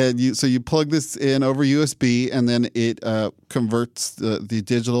you plug this in over USB, and then it converts the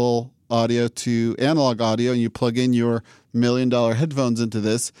digital audio to analog audio, and you plug in your $1 million headphones into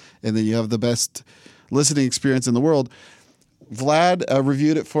this, and then you have the best listening experience in the world. Vlad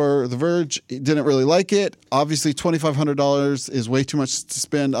reviewed it for The Verge. He didn't really like it. Obviously, $2,500 is way too much to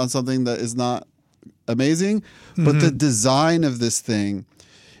spend on something that is not amazing. Mm-hmm. But the design of this thing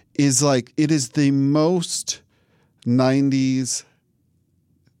is like, it is the most 90s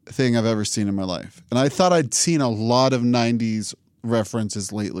thing I've ever seen in my life. And I thought I'd seen a lot of 90s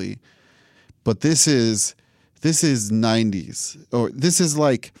references lately. But this is 90s. Or this is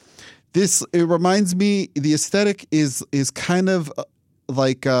like... it reminds me, the aesthetic is kind of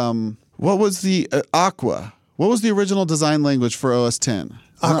like, what was the Aqua? What was the original design language for OS X?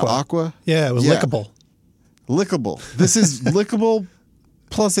 Aqua? Yeah, it was lickable. Lickable. This is lickable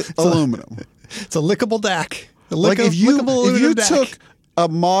plus aluminum. It's a lickable DAC. If you took a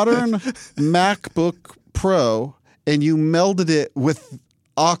modern MacBook Pro and you melded it with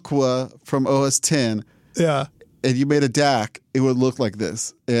Aqua from OS X, yeah, and you made a DAC, it would look like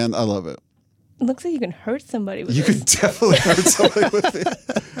this. And I love it. It looks like you can hurt somebody with it. You can definitely hurt somebody with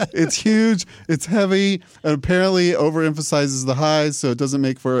it. It's huge. It's heavy. And apparently overemphasizes the highs, so it doesn't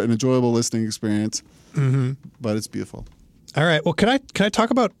make for an enjoyable listening experience. Mm-hmm. But it's beautiful. All right. Well, can I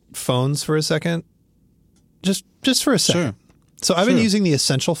talk about phones for a second? Just for a second. Sure. So I've been using the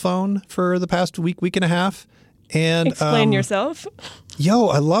Essential phone for the past week and a half. And explain yourself. Yo,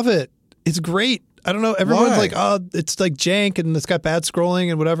 I love it. It's great. I don't know. Everyone's like, oh, it's like jank and it's got bad scrolling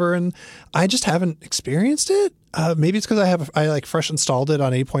and whatever. And I just haven't experienced it. Maybe it's because I like fresh installed it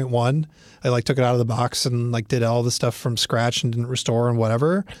on 8.1. I like took it out of the box and like did all the stuff from scratch and didn't restore and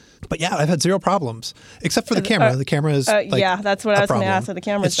whatever. But yeah, I've had zero problems except for the camera. The camera is yeah, that's what I was going to ask. So the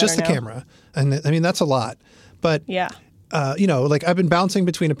camera. It's just the camera, and I mean that's a lot. But yeah. Like I've been bouncing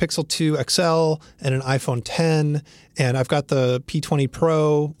between a Pixel 2 XL and an iPhone 10, and I've got the P20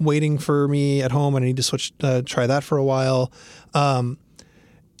 Pro waiting for me at home. I need to try that for a while. And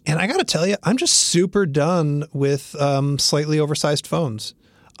I got to tell you, I'm just super done with slightly oversized phones.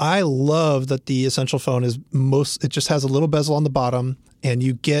 I love that the Essential phone it just has a little bezel on the bottom, and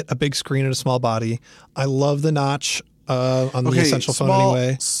you get a big screen and a small body. I love the notch. On the Essential phone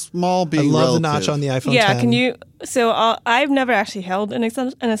anyway. Small being I love relative. the notch on the iPhone 10. Yeah, can you... So I've never actually held an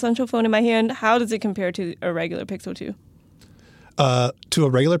Essential phone in my hand. How does it compare to a regular Pixel 2? To a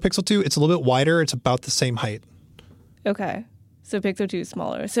regular Pixel 2, it's a little bit wider. It's about the same height. Okay. So Pixel 2 is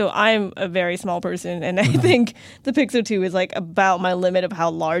smaller. So I'm a very small person, and I think the Pixel 2 is like about my limit of how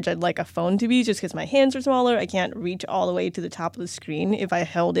large I'd like a phone to be, just because my hands are smaller. I can't reach all the way to the top of the screen if I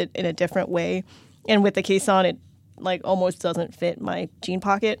held it in a different way. And with the case on, it like almost doesn't fit my jean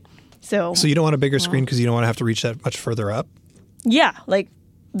pocket. So you don't want a bigger screen because you don't want to have to reach that much further up? Yeah, like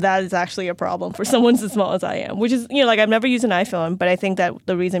that is actually a problem for someone as small as I am, which is, like I've never used an iPhone, but I think that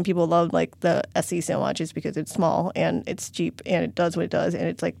the reason people love like the SE so much is because it's small and it's cheap and it does what it does, and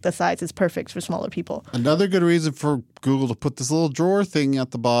it's like the size is perfect for smaller people. Another good reason for Google to put this little drawer thing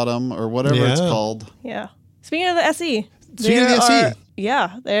at the bottom or whatever it's called. Yeah. Speaking of the SE.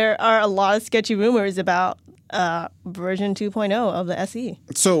 Yeah, there are a lot of sketchy rumors about version 2.0 of the SE.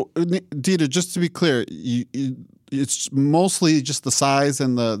 So, Dita, just to be clear, it's mostly just the size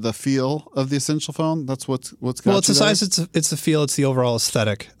and the feel of the Essential phone. That's what's got well, it's the there? size, it's the feel, it's the overall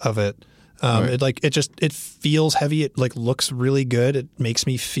aesthetic of it. Right. It feels heavy. It like looks really good. It makes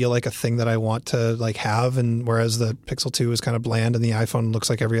me feel like a thing that I want to like have. And whereas the Pixel 2 is kind of bland and the iPhone looks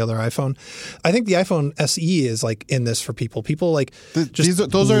like every other iPhone, I think the iPhone SE is like in this for people. People like those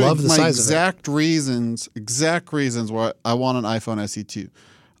love are the my size exact of it. Exact reasons why I want an iPhone SE 2.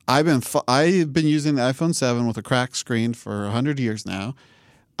 I've been using the iPhone 7 with a cracked screen for 100 years now.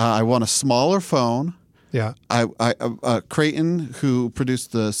 I want a smaller phone. Yeah, Creighton, who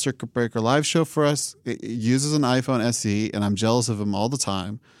produced the Circuit Breaker live show for us, uses an iPhone SE, and I'm jealous of him all the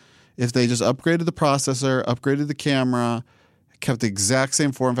time. If they just upgraded the processor, upgraded the camera, kept the exact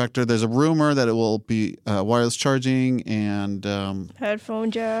same form factor, there's a rumor that it will be wireless charging and headphone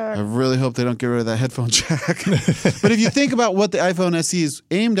jack. I really hope they don't get rid of that headphone jack. But if you think about what the iPhone SE is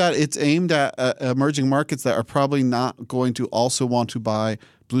aimed at, it's aimed at emerging markets that are probably not going to also want to buy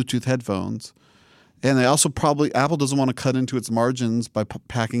Bluetooth headphones. And they also Apple doesn't want to cut into its margins by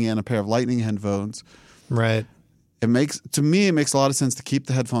packing in a pair of Lightning headphones. Right. It makes a lot of sense to keep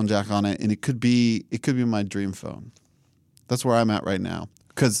the headphone jack on it, and it could be my dream phone. That's where I'm at right now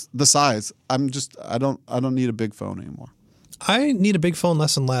because the size. I don't need a big phone anymore. I need a big phone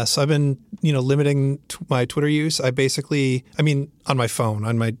less and less. I've been, limiting my Twitter use. On my phone,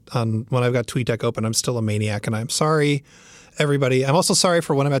 when I've got TweetDeck open, I'm still a maniac, and I'm sorry, everybody. I'm also sorry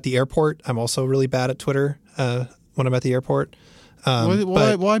for when I'm at the airport. I'm also really bad at Twitter when I'm at the airport.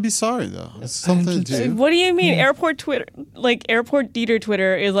 Why be sorry though? It's something to do. What do you mean? Airport Twitter, like airport Dieter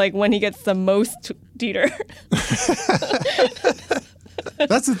Twitter is like when he gets the most Dieter.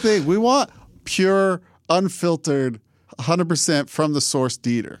 That's the thing. We want pure, unfiltered, 100% from the source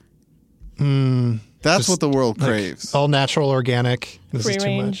Dieter. That's what the world craves. All natural, organic. This free is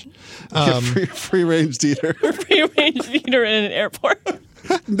range. Too much. Free range Dieter. Free range Dieter in an airport.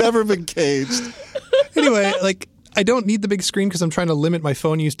 Never been caged. Anyway, I don't need the big screen because I'm trying to limit my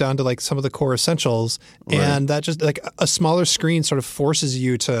phone use down to some of the core essentials. Right. And that just a smaller screen sort of forces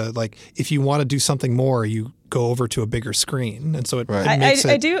you to if you want to do something more, you go over to a bigger screen. And so it makes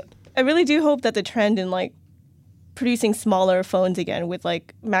it. I really do hope that the trend in producing smaller phones again with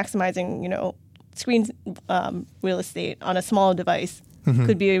maximizing, screen real estate on a small device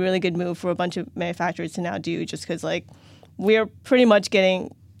could be a really good move for a bunch of manufacturers to now do, just because we're pretty much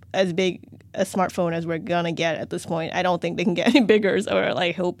getting as big a smartphone as we're going to get at this point. I don't think they can get any bigger, or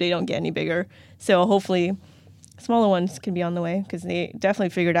I hope they don't get any bigger. So hopefully smaller ones can be on the way, because they definitely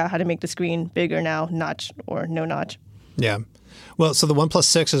figured out how to make the screen bigger now, notch or no notch. Yeah. Well, so the OnePlus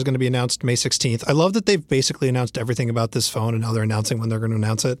 6 is going to be announced May 16th. I love that they've basically announced everything about this phone, and now they're announcing when they're going to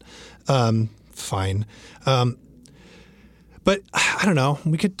announce it. Fine. But I don't know.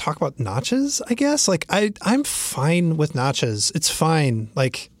 We could talk about notches, I guess. I'm fine with notches. It's fine.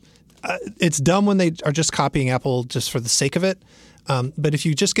 It's dumb when they are just copying Apple just for the sake of it. But if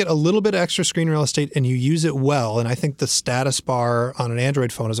you just get a little bit of extra screen real estate and you use it well, and I think the status bar on an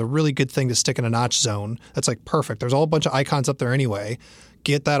Android phone is a really good thing to stick in a notch zone. That's perfect. There's a whole bunch of icons up there anyway.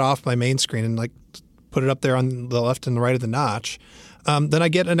 Get that off my main screen and put it up there on the left and the right of the notch. Then I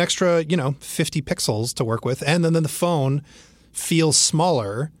get an extra, 50 pixels to work with. And then the phone feels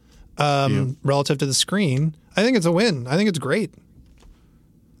smaller relative to the screen. I think it's a win. I think it's great.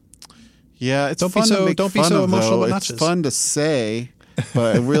 Yeah, it's fun to make fun of, though. It's fun to say,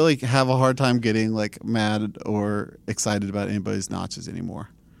 but I really have a hard time getting mad or excited about anybody's notches anymore.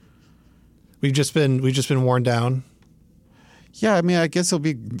 We've just been worn down. Yeah, I guess it'll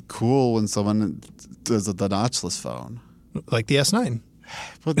be cool when someone does the notchless phone, like the S9.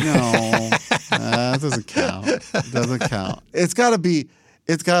 But no, that doesn't count. It doesn't count. It's got to be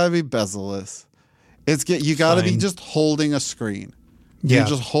bezel-less. You got to be just holding a screen. Yeah. You're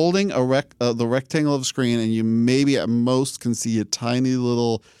just holding the rectangle of a screen, and you maybe at most can see a tiny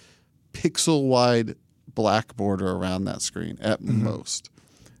little pixel-wide black border around that screen at most.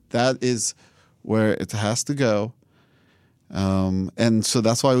 That is where it has to go. And so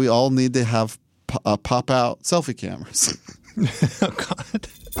that's why we all need to have pop-out selfie cameras. Oh, God.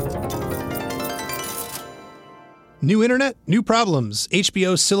 New internet, new problems.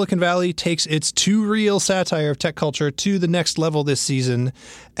 HBO's Silicon Valley takes its too real satire of tech culture to the next level this season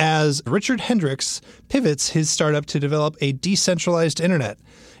as Richard Hendricks pivots his startup to develop a decentralized internet.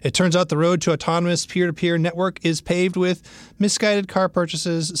 It turns out the road to autonomous peer-to-peer network is paved with misguided car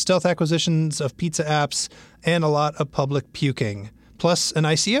purchases, stealth acquisitions of pizza apps, and a lot of public puking, plus an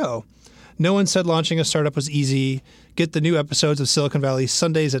ICO. No one said launching a startup was easy. Get the new episodes of Silicon Valley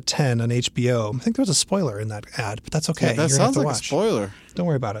Sundays at 10 on HBO. I think there was a spoiler in that ad, but that's okay. Yeah, that sounds like a spoiler. Don't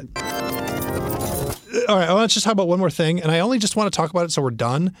worry about it. All right, I want to just talk about one more thing, and I only just want to talk about it so we're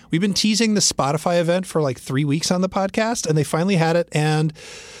done. We've been teasing the Spotify event for 3 weeks on the podcast, and they finally had it, and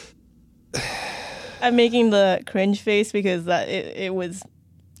I'm making the cringe face because it was,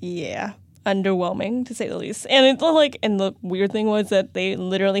 underwhelming to say the least. And it's and the weird thing was that they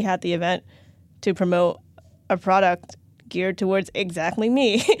literally had the event to promote a product geared towards exactly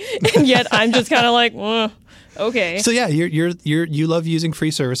me, and yet I'm just kind of okay. So yeah, you love using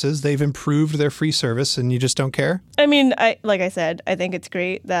free services. They've improved their free service, and you just don't care. Like I said, I think it's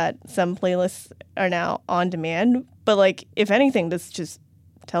great that some playlists are now on demand. But if anything, this just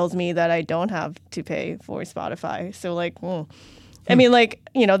tells me that I don't have to pay for Spotify. So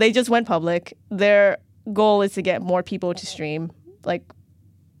they just went public. Their goal is to get more people to stream.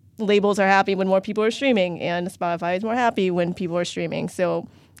 Labels are happy when more people are streaming, and Spotify is more happy when people are streaming. So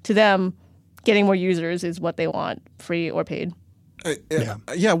to them, getting more users is what they want, free or paid.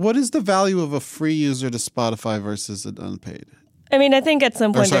 What is the value of a free user to Spotify versus an unpaid? I think at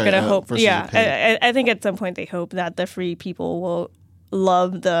some point they're going to hope. Yeah, I think at some point they hope that the free people will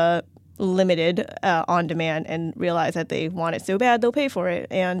love the limited on demand and realize that they want it so bad they'll pay for it,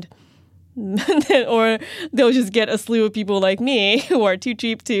 and or they'll just get a slew of people like me who are too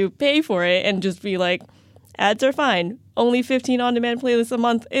cheap to pay for it and just be ads are fine, only 15 on-demand playlists a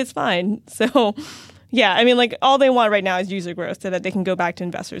month is fine. So, yeah, I mean, like, all they want right now is user growth so that they can go back to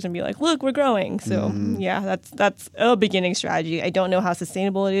investors and be like, look, we're growing. So, yeah, that's a beginning strategy. I don't know how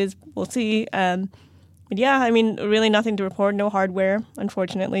sustainable it is. We'll see. But, yeah, I mean, really nothing to report. No hardware,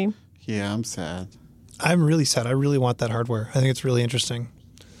 unfortunately. Yeah, I'm sad. I'm really sad. I really want that hardware. I think it's really interesting.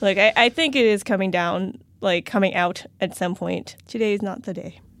 Like, I think it is coming out at some point. Today is not the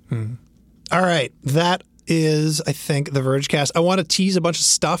day. All right. That is, I think, the Vergecast. I want to tease a bunch of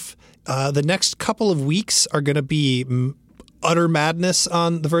stuff. The next couple of weeks are going to be utter madness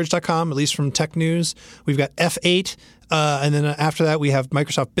on TheVerge.com, at least from tech news. We've got F8, and then after that we have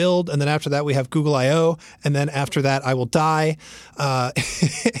Microsoft Build, and then after that we have Google I/O, and then after that I will die.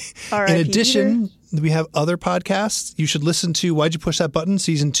 In addition, we have other podcasts. You should listen to Why'd You Push That Button,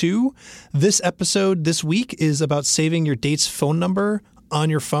 Season 2. This episode this week is about saving your date's phone number on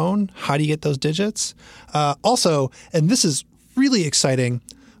your phone. How do you get those digits? Also, and this is really exciting,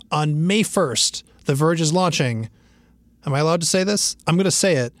 on May 1st, The Verge is launching. Am I allowed to say this? I'm going to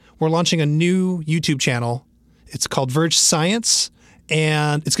say it. We're launching a new YouTube channel. It's called Verge Science,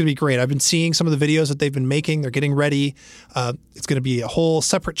 and it's going to be great. I've been seeing some of the videos that they've been making. They're getting ready. It's going to be a whole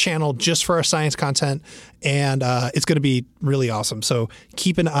separate channel just for our science content, and it's going to be really awesome. So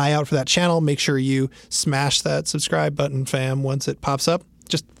keep an eye out for that channel. Make sure you smash that subscribe button, fam, once it pops up.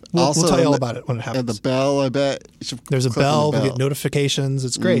 We'll tell you all about it when it happens. And the bell, I bet. There's a bell. We get notifications.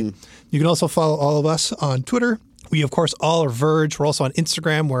 It's great. You can also follow all of us on Twitter. We, of course, all are Verge. We're also on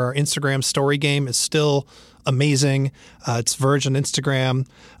Instagram, where our Instagram story game is still amazing. It's Verge on Instagram.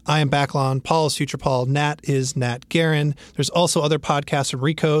 I am Backlon. Paul is Future Paul. Nat is Nat Guerin. There's also other podcasts from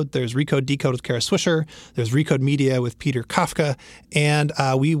Recode. There's Recode Decode with Kara Swisher. There's Recode Media with Peter Kafka. And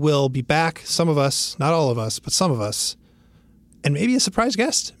we will be back, some of us, not all of us, but some of us, and maybe a surprise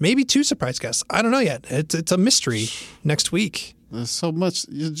guest, maybe 2 surprise guests. I don't know yet. It's a mystery next week. There's so much.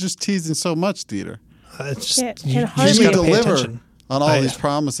 You're just teasing so much, Dieter. It's just, you just got to deliver attention on all these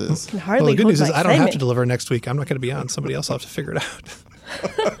promises. Can hardly well, the good news hold is my I don't have to excitement. deliver next week. I'm not going to be on. Somebody else will have to figure it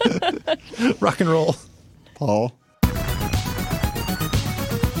out. Rock and roll. Paul.